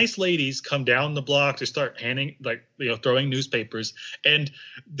nice ladies come down the block to start handing throwing newspapers, and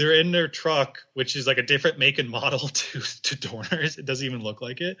they're in their truck, which is like a different make and model to Dorner's. It doesn't even look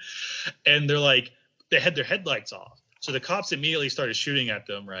like it, and they had their headlights off, so the cops immediately started shooting at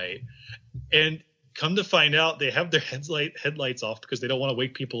them, right, and. Come to find out, they have their headlights off because they don't want to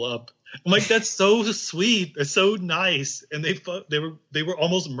wake people up. I'm like, that's so sweet. That's so nice, and they were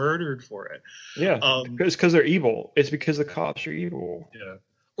almost murdered for it. Yeah, because they're evil. It's because the cops are evil. Yeah,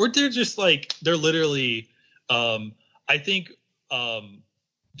 or they're just like they're literally. I think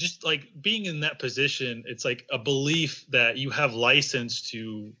just like being in that position, it's like a belief that you have license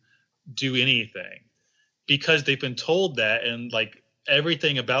to do anything because they've been told that, and like.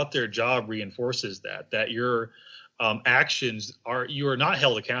 Everything about their job reinforces that your actions you are not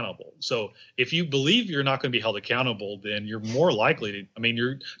held accountable. So if you believe you're not going to be held accountable, then you're more likely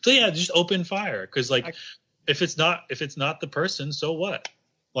to, just open fire. Cause like if it's not the person, so what?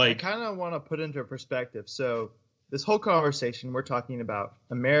 Like I kind of want to put into perspective. So this whole conversation, we're talking about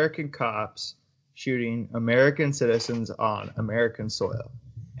American cops shooting American citizens on American soil.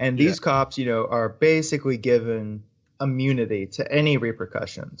 And these cops, are basically given immunity to any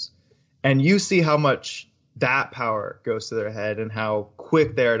repercussions, and you see how much that power goes to their head and how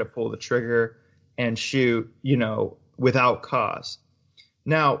quick they are to pull the trigger and shoot, without cause.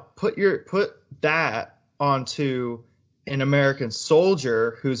 Now put that onto an American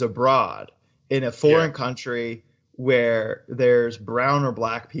soldier who's abroad in a foreign country where there's brown or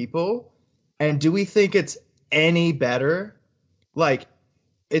black people, and do we think it's any better? Like,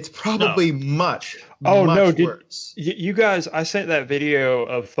 it's probably much worse. You guys, I sent that video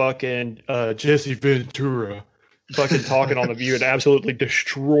of fucking Jesse Ventura fucking talking on The View and absolutely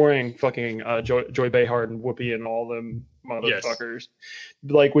destroying fucking Joy Behar and Whoopi and all them motherfuckers.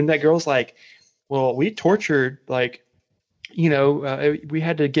 Yes. Like when that girl's like, well, we tortured like, we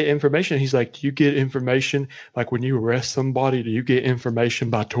had to get information. He's like, do you get information? Like when you arrest somebody, do you get information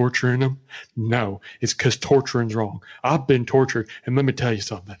by torturing them? No, it's because torturing's wrong. I've been tortured. And let me tell you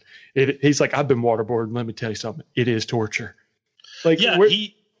something. He's like, I've been waterboarded. Let me tell you something. It is torture. Like,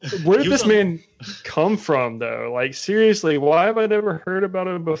 where did this man come from though? Like seriously, why have I never heard about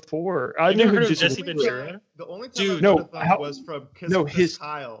him before? I knew heard of Jesse Ventura. The only time was from Chris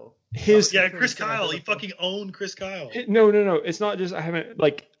Kyle. Chris Kyle. He fucking owned Chris Kyle. No. It's not just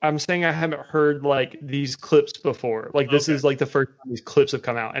I'm saying I haven't heard like these clips before. Like this is like the first time these clips have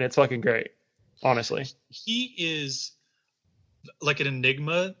come out, and it's fucking great. Honestly, he is like an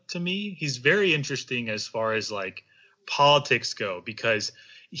enigma to me. He's very interesting as far as like politics go because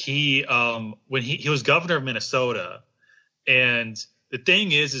he when he was governor of Minnesota, and the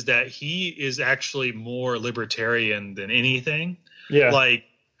thing is that he is actually more libertarian than anything. Yeah, like.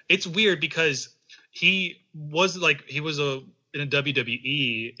 It's weird because he was in a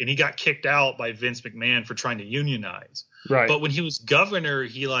WWE and he got kicked out by Vince McMahon for trying to unionize. Right. But when he was governor,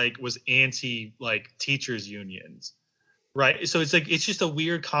 he was anti teachers unions. Right. So it's just a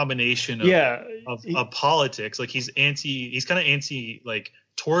weird combination of politics. Like he's kind of anti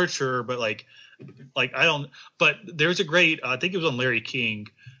torture, but but there's a great, I think it was on Larry King,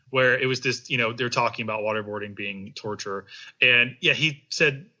 where it was this, they're talking about waterboarding being torture. And he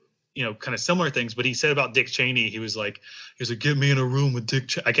said, kind of similar things, but he said about Dick Cheney, he was like, get me in a room with Dick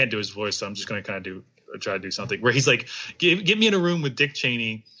Cheney. I can't do his voice, so I'm just going to kind of do try to do something where he's like, get me in a room with Dick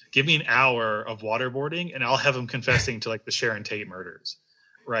Cheney, give me an hour of waterboarding, and I'll have him confessing to like the Sharon Tate murders,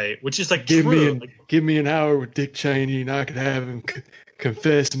 right? Which is like give me an hour with Dick Cheney, and I could have him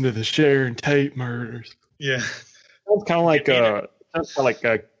confessing to the Sharon Tate murders. Yeah, sounds kind of like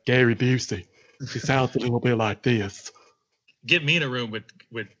Gary Busey. He sounds a little bit like this. Get me in a room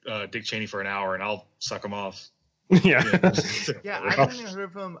with Dick Cheney for an hour, and I'll suck him off. Yeah. I haven't even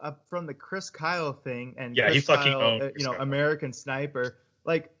heard from the Chris Kyle thing, and yeah, Chris he fucking Kyle, owned American Sniper.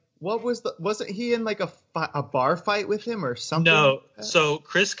 Like, what was wasn't he in like a bar fight with him or something? No. Like so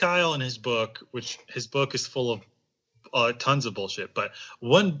Chris Kyle in his book, which his book is full of tons of bullshit, but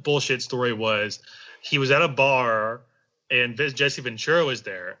one bullshit story was he was at a bar. And Jesse Ventura was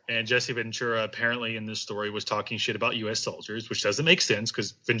there, and Jesse Ventura apparently in this story was talking shit about U.S. soldiers, which doesn't make sense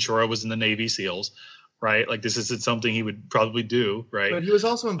because Ventura was in the Navy SEALs, right? Like this isn't something he would probably do, right? But he was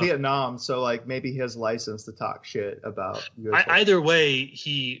also in Vietnam, so like maybe he has license to talk shit about US soldiers. Either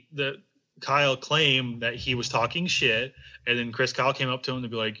way, Kyle claimed that he was talking shit, and then Chris Kyle came up to him to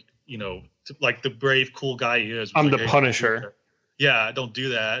be like, like the brave, cool guy he is. I'm like, the Punisher. Yeah, don't do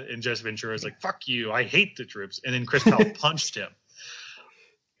that. And Jesse Ventura is like, fuck you, I hate the troops. And then Chris Kyle punched him.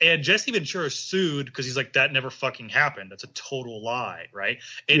 And Jesse Ventura sued because he's like, that never fucking happened. That's a total lie, right?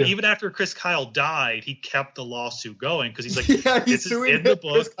 And even after Chris Kyle died, he kept the lawsuit going because he's like, he's suing in the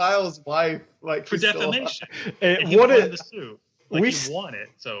book Chris Kyle's wife like for defamation. And he won the suit. Like he won it.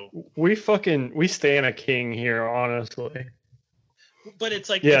 So we stand a king here, honestly. But it's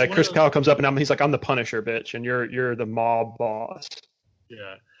like Chris Kyle comes up and he's like, I'm the Punisher, bitch, and you're the mob boss.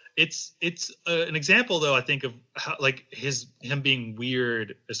 Yeah, it's an example though. I think of how like him being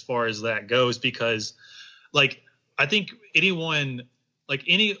weird as far as that goes because, like, I think anyone like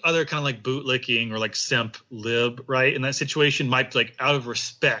any other kind of like bootlicking or like simp lib right in that situation might like out of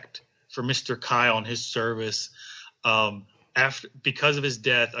respect for Mr. Kyle and his service, because of his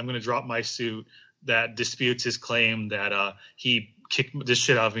death, I'm going to drop my suit that disputes his claim that he kicked this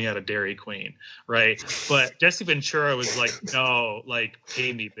shit out of me at a Dairy Queen, right? But Jesse Ventura was like, no, like,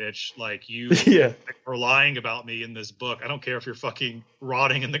 pay me, bitch. Like, you are lying about me in this book. I don't care if you're fucking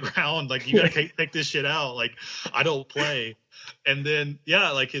rotting in the ground. Like, you gotta take this shit out. Like, I don't play. And then,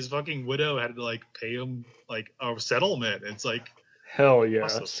 like, his fucking widow had to, like, pay him, like, a settlement. It's like... Hell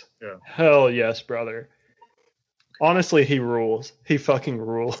yes. Awesome. Yeah. Hell yes, brother. Honestly, he rules. He fucking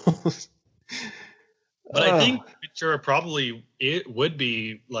rules. But I think Ventura probably it would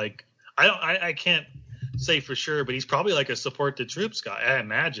be like I can't say for sure, but he's probably like a support the troops guy, I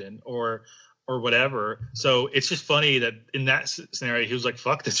imagine, or whatever. So it's just funny that in that scenario he was like,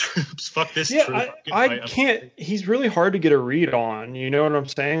 "Fuck the troops, fuck this." Yeah, I can't. He's really hard to get a read on. You know what I'm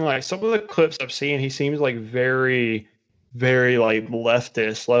saying? Like some of the clips I've seen, he seems like very, very like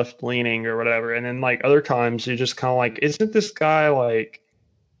leftist, left leaning or whatever. And then like other times you're just kind of like, isn't this guy like?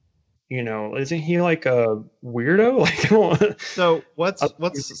 Isn't he like a weirdo? Like, so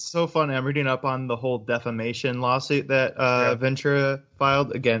what's so funny? I'm reading up on the whole defamation lawsuit that Ventura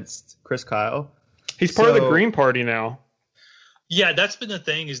filed against Chris Kyle. He's part of the Green Party now. Yeah, that's been the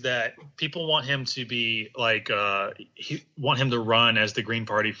thing is that people want him to be like, want him to run as the Green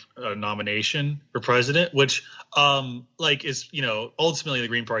Party nomination for president, which is, ultimately the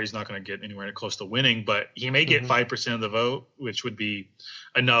Green Party is not going to get anywhere close to winning, but he may get 5% of the vote, which would be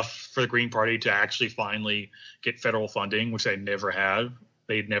enough for the Green Party to actually finally get federal funding, which they'd never have.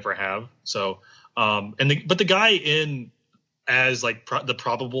 So, but the guy in as like the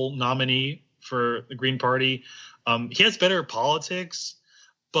probable nominee for the Green Party, he has better politics,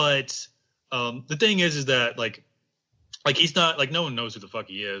 but the thing is that like he's not like no one knows who the fuck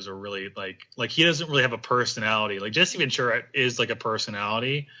he is or really like he doesn't really have a personality. Like Jesse Ventura is like a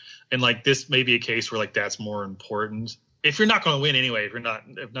personality, and like this may be a case where like that's more important. If you're not going to win anyway,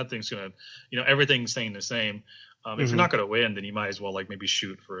 if nothing's going to, everything's staying the same. If you're not going to win, then you might as well like maybe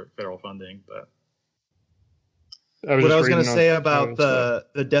shoot for federal funding. But what I was going to say about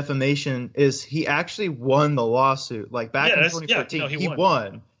the defamation is he actually won the lawsuit. Like back in 2014, he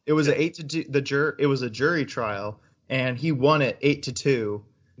won. It was an 8-2. It was a jury trial, and he won it 8-2.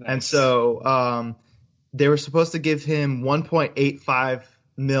 Nice. And so they were supposed to give him $1.85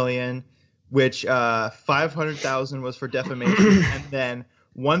 million, which $500,000 was for defamation, and then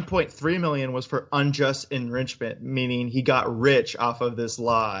 $1.3 million was for unjust enrichment, meaning he got rich off of this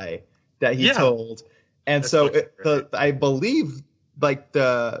lie that he told. And that's so I believe like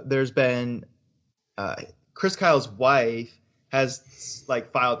there's been Chris Kyle's wife has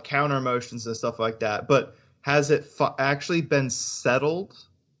like filed counter motions and stuff like that, but has it actually been settled?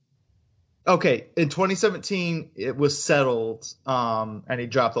 Okay, in 2017, it was settled, and he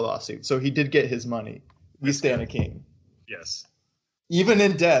dropped the lawsuit. So he did get his money. We stand a king. Yes. Even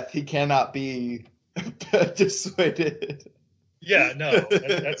in death, he cannot be dissuaded. Yeah, no,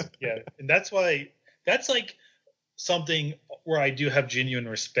 that's yeah, and that's why that's like something where I do have genuine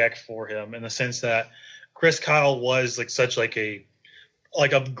respect for him in the sense that Chris Kyle was like such like a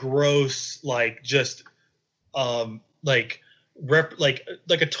gross like just like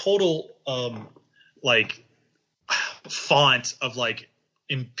like a total like font of like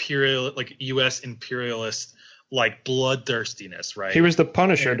imperial like US imperialist like bloodthirstiness, right? He was the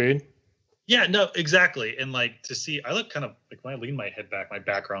Punisher, dude. Yeah, no, exactly. And like to see, I look kind of like when I lean my head back, my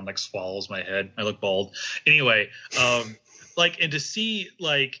background like swallows my head. I look bald. Anyway, like and to see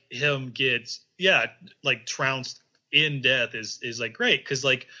like him get like trounced in death is like great because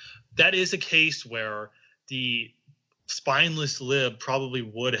like that is a case where the spineless lib probably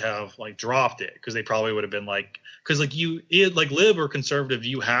would have like dropped it because they probably would have been like because like like lib or conservative,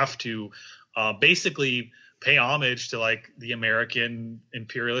 you have to basically pay homage to like the American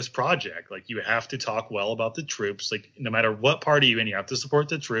imperialist project. Like you have to talk well about the troops, like no matter what party you're in, you have to support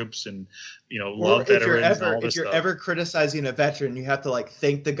the troops and, you know, love veterans and all this stuff. If you're ever criticizing a veteran, you have to like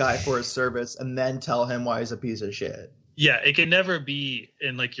thank the guy for his service and then tell him why he's a piece of shit. Yeah. It can never be.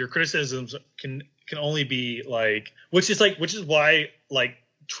 And like your criticisms can only be like, which is why like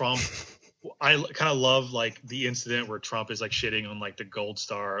Trump, I kind of love like the incident where Trump is like shitting on like the Gold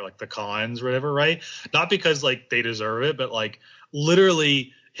Star, like the cons or whatever, right? Not because like they deserve it, but like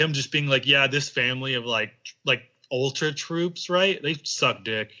literally him just being like, yeah, this family of like ultra troops, right? They suck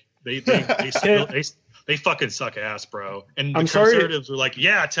dick. They fucking suck ass, bro. And the conservatives were like,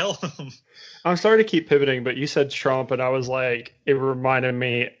 yeah, tell them. I'm sorry to keep pivoting, but you said Trump, and I was like, it reminded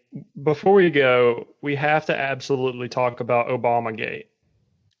me. Before we go, we have to absolutely talk about Obamagate.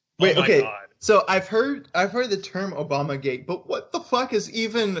 Wait, okay. God. So I've heard the term Obamagate, but what the fuck is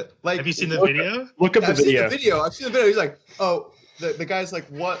even like? Have you seen the video? Look up the video. I've seen the video. He's like, oh, the guy's like,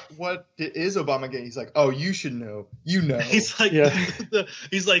 what is Obamagate? He's like, oh, you should know. You know. He's like,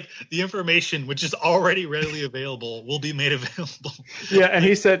 he's like, the information which is already readily available will be made available. Yeah, and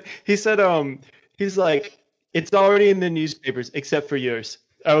he said, he's like, it's already in the newspapers except for yours.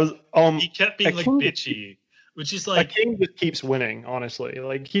 He kept being like bitchy. Which is like a king just keeps winning, honestly.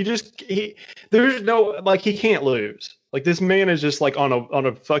 Like there's no like he can't lose. Like this man is just like on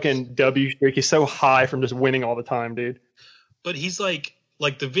a fucking W streak. He's so high from just winning all the time, dude. But he's like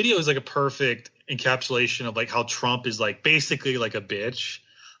the video is like a perfect encapsulation of like how Trump is like basically like a bitch.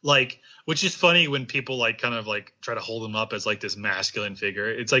 Like, which is funny when people like kind of like try to hold him up as like this masculine figure.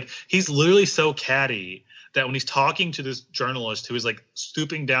 It's like he's literally so catty that when he's talking to this journalist who is like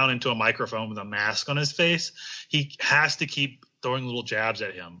stooping down into a microphone with a mask on his face, he has to keep throwing little jabs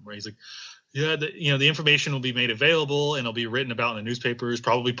at him where he's like, yeah, the information will be made available and it'll be written about in the newspapers,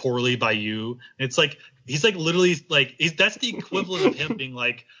 probably poorly by you. And it's like, he's like literally like, that's the equivalent of him being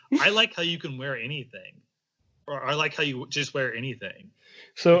like, I like how you can wear anything, or I like how you just wear anything.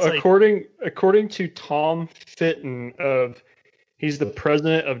 So it's according to Tom Fitton he's the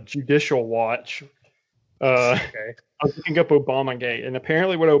president of Judicial Watch. Okay. I was looking up Obamagate, and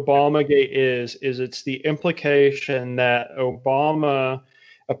apparently what Obamagate is it's the implication that Obama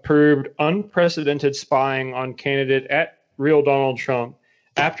approved unprecedented spying on candidate at real Donald Trump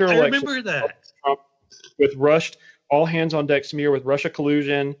after election. I remember that. Trump with all hands on deck smear with Russia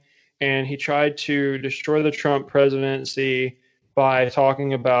collusion, and he tried to destroy the Trump presidency by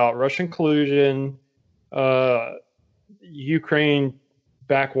talking about Russian collusion, Ukraine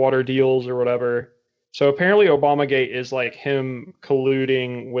backwater deals or whatever. So apparently Obamagate is like him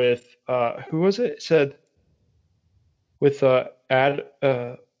colluding with who was it? It said with hold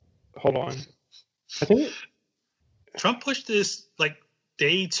on. I think Trump pushed this like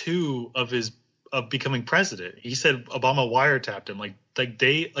day 2 of becoming president. He said Obama wiretapped him like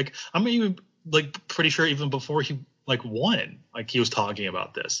I'm even like pretty sure even before he like won, like he was talking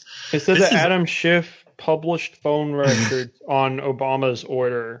about this. It says that Adam Schiff published phone records on Obama's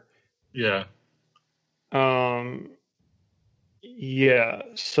order. Yeah. Yeah,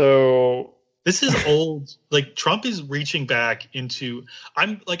 so this is old. Like Trump is reaching back into.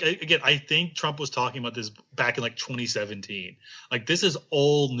 I'm like again. I think Trump was talking about this back in like 2017. Like this is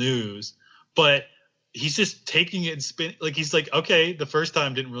old news, but he's just taking it and spin. Like he's like, okay, the first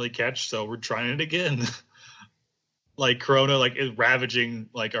time didn't really catch, so we're trying it again. Like Corona, like is ravaging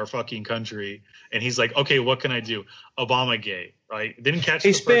like our fucking country, and he's like, okay, what can I do? Obamagate, right? Didn't catch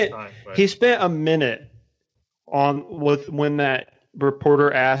the first time. But. He spent a minute when that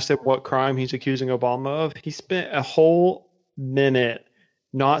reporter asked him what crime he's accusing Obama of. He spent a whole minute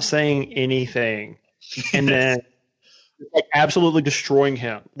not saying anything, and then like absolutely destroying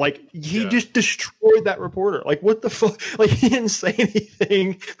him. Like he just destroyed that reporter. Like what the fuck? Like he didn't say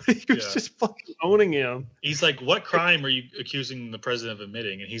anything, but he was just fucking owning him. He's like, "What crime are you accusing the president of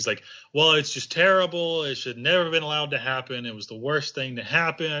admitting?" And he's like, "Well, it's just terrible. It should never have been allowed to happen. It was the worst thing to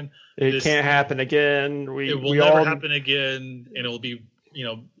happen. It can't happen again. It will never happen again, and it will be,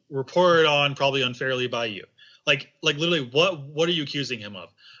 reported on probably unfairly by you." Like literally, what are you accusing him of?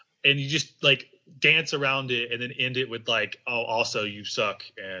 And you just like dance around it and then end it with like, "Oh, also you suck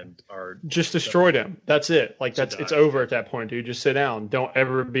and are just destroyed him." That's it. Like it's over at that point, dude. Just sit down. Don't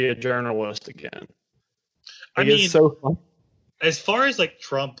ever be a journalist again. I mean, it's so fun. As far as like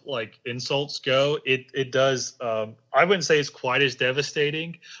Trump like insults go, it does. I wouldn't say it's quite as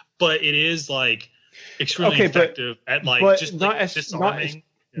devastating, but it is like extremely effective at like just not like, as disarming.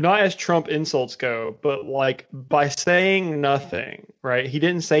 Not as Trump insults go, but like by saying nothing, right? He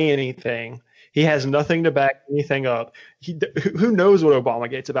didn't say anything. He has nothing to back anything up. Who knows what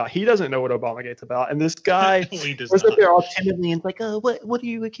Obamagate's about? He doesn't know what Obamagate's about. And this guy was up there all timidly and like, "Oh, what are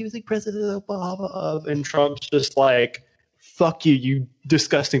you accusing President Obama of?" And Trump's just like, "Fuck you, you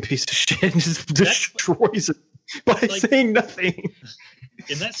disgusting piece of shit," and just destroys it by saying nothing.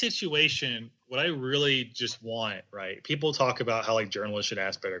 In that situation, what I really just want, right? People talk about how like journalists should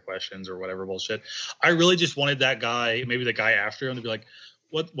ask better questions or whatever bullshit. I really just wanted that guy, maybe the guy after him, to be like,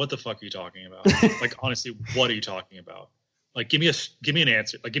 what the fuck are you talking about? Like, honestly, what are you talking about? Like, give me an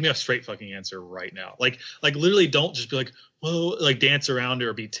answer. Like, give me a straight fucking answer right now. Like literally don't just be like, well, like dance around it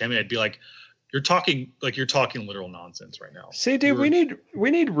or be timid. Be like, you're talking literal nonsense right now. See, dude,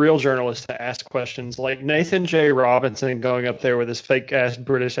 we need real journalists to ask questions, like Nathan J. Robinson going up there with his fake ass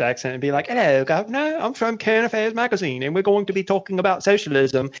British accent and be like, "Hello, Governor, I'm from Current Affairs magazine, and we're going to be talking about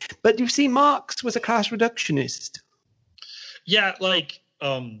socialism. But you see, Marx was a class reductionist." Yeah, like,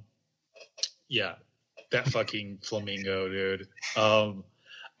 that fucking flamingo, dude.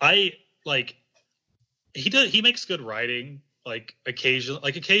 He makes good writing. Like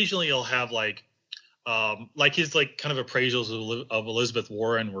occasionally he'll have like his like kind of appraisals of Elizabeth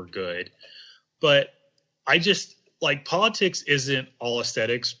Warren were good, but I just like politics isn't all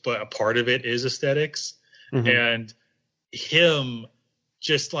aesthetics, but a part of it is aesthetics. Mm-hmm. And him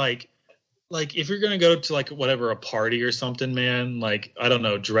just like if you're gonna go to like whatever a party or something, man, like I don't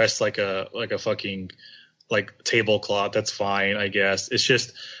know, dress like a fucking like tablecloth, that's fine, I guess. It's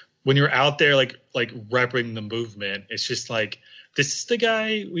just when you're out there like repping the movement, it's just like, this is the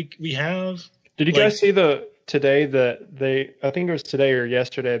guy we have. Did you guys see today that I think it was today or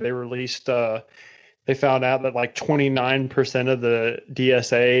yesterday, they released they found out that like 29% of the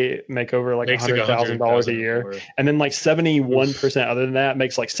DSA make over like $100,000 a year, and then like 71% other than that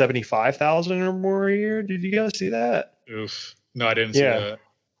makes like $75,000 or more a year. Did you guys see that? Oof. No, I didn't see that.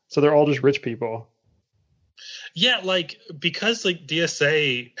 So they're all just rich people. Yeah, like because like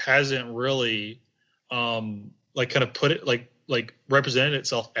DSA hasn't really like kind of put it like represented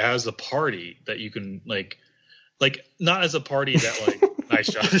itself as a party that you can like not as a party that like nice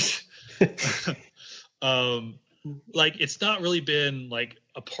Josh. Like it's not really been like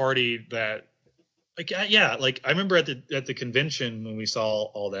a party that like like I remember at the convention when we saw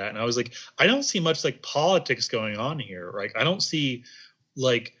all that, and I was like, I don't see much like politics going on here. Like I don't see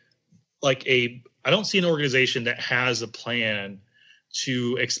I don't see an organization that has a plan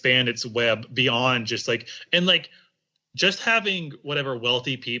to expand its web beyond just like, and like just having whatever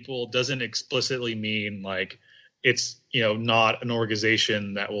wealthy people doesn't explicitly mean like it's, not an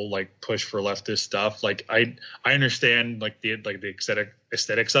organization that will like push for leftist stuff. Like I understand like the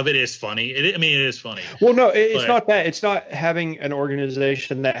aesthetics of it is funny. It is funny. Well, no, it's not that. It's not having an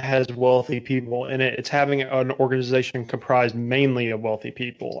organization that has wealthy people in it. It's having an organization comprised mainly of wealthy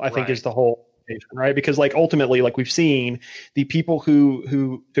people, I think is the whole, right? Because like ultimately, like we've seen, the people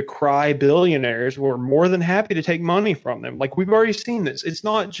who decry billionaires were more than happy to take money from them. Like we've already seen this. It's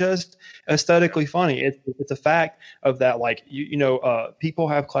not just aesthetically funny. It's a fact of that. Like people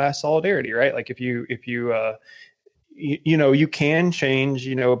have class solidarity, right? Like if you can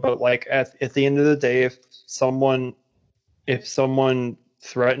change, but like at the end of the day, if someone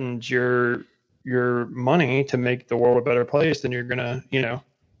threatens your money to make the world a better place, then you're gonna,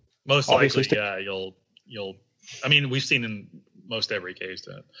 most likely, you'll. I mean, we've seen in most every case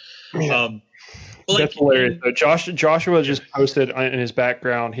that. That's hilarious. So Joshua just posted in his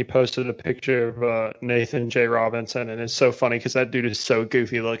background. He posted a picture of Nathan J. Robinson, and it's so funny because that dude is so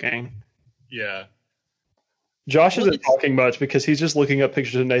goofy looking. Yeah. Josh isn't talking much because he's just looking up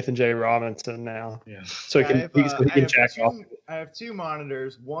pictures of Nathan J. Robinson now. Yeah. So he can jack off. I have two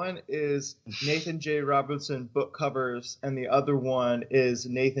monitors. One is Nathan J. Robinson book covers, and the other one is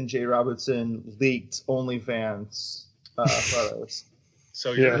Nathan J. Robinson leaked OnlyFans photos.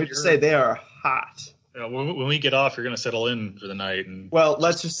 So I would say they are hot. When we get off, you're going to settle in for the night. Well,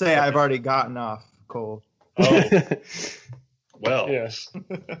 let's just say I've already gotten off, Cole. Oh. Well. Yeah.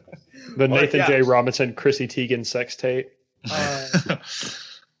 The Nathan J. Robinson, Chrissy Teigen sex tape.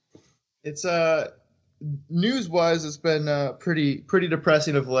 It's news-wise, it's been pretty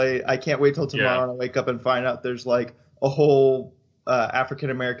depressing of late. I can't wait till tomorrow and I wake up and find out there's like a whole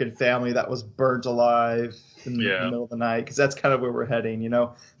African-American family that was burnt alive in the middle of the night, because that's kind of where we're heading, you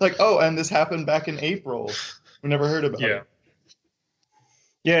know? Like, oh, and this happened back in April. We never heard about it.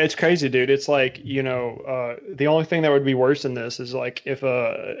 Yeah, it's crazy, dude. It's like, you know, the only thing that would be worse than this is like if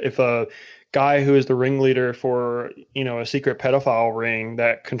a guy who is the ringleader for, you know, a secret pedophile ring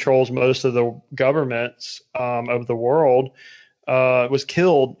that controls most of the governments of the world was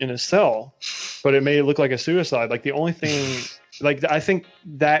killed in a cell, but it made it look like a suicide. Like the only thing, like I think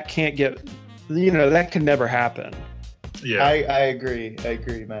that can't get, you know, that could never happen. Yeah, I agree,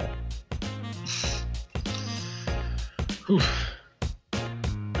 Matt. Whew.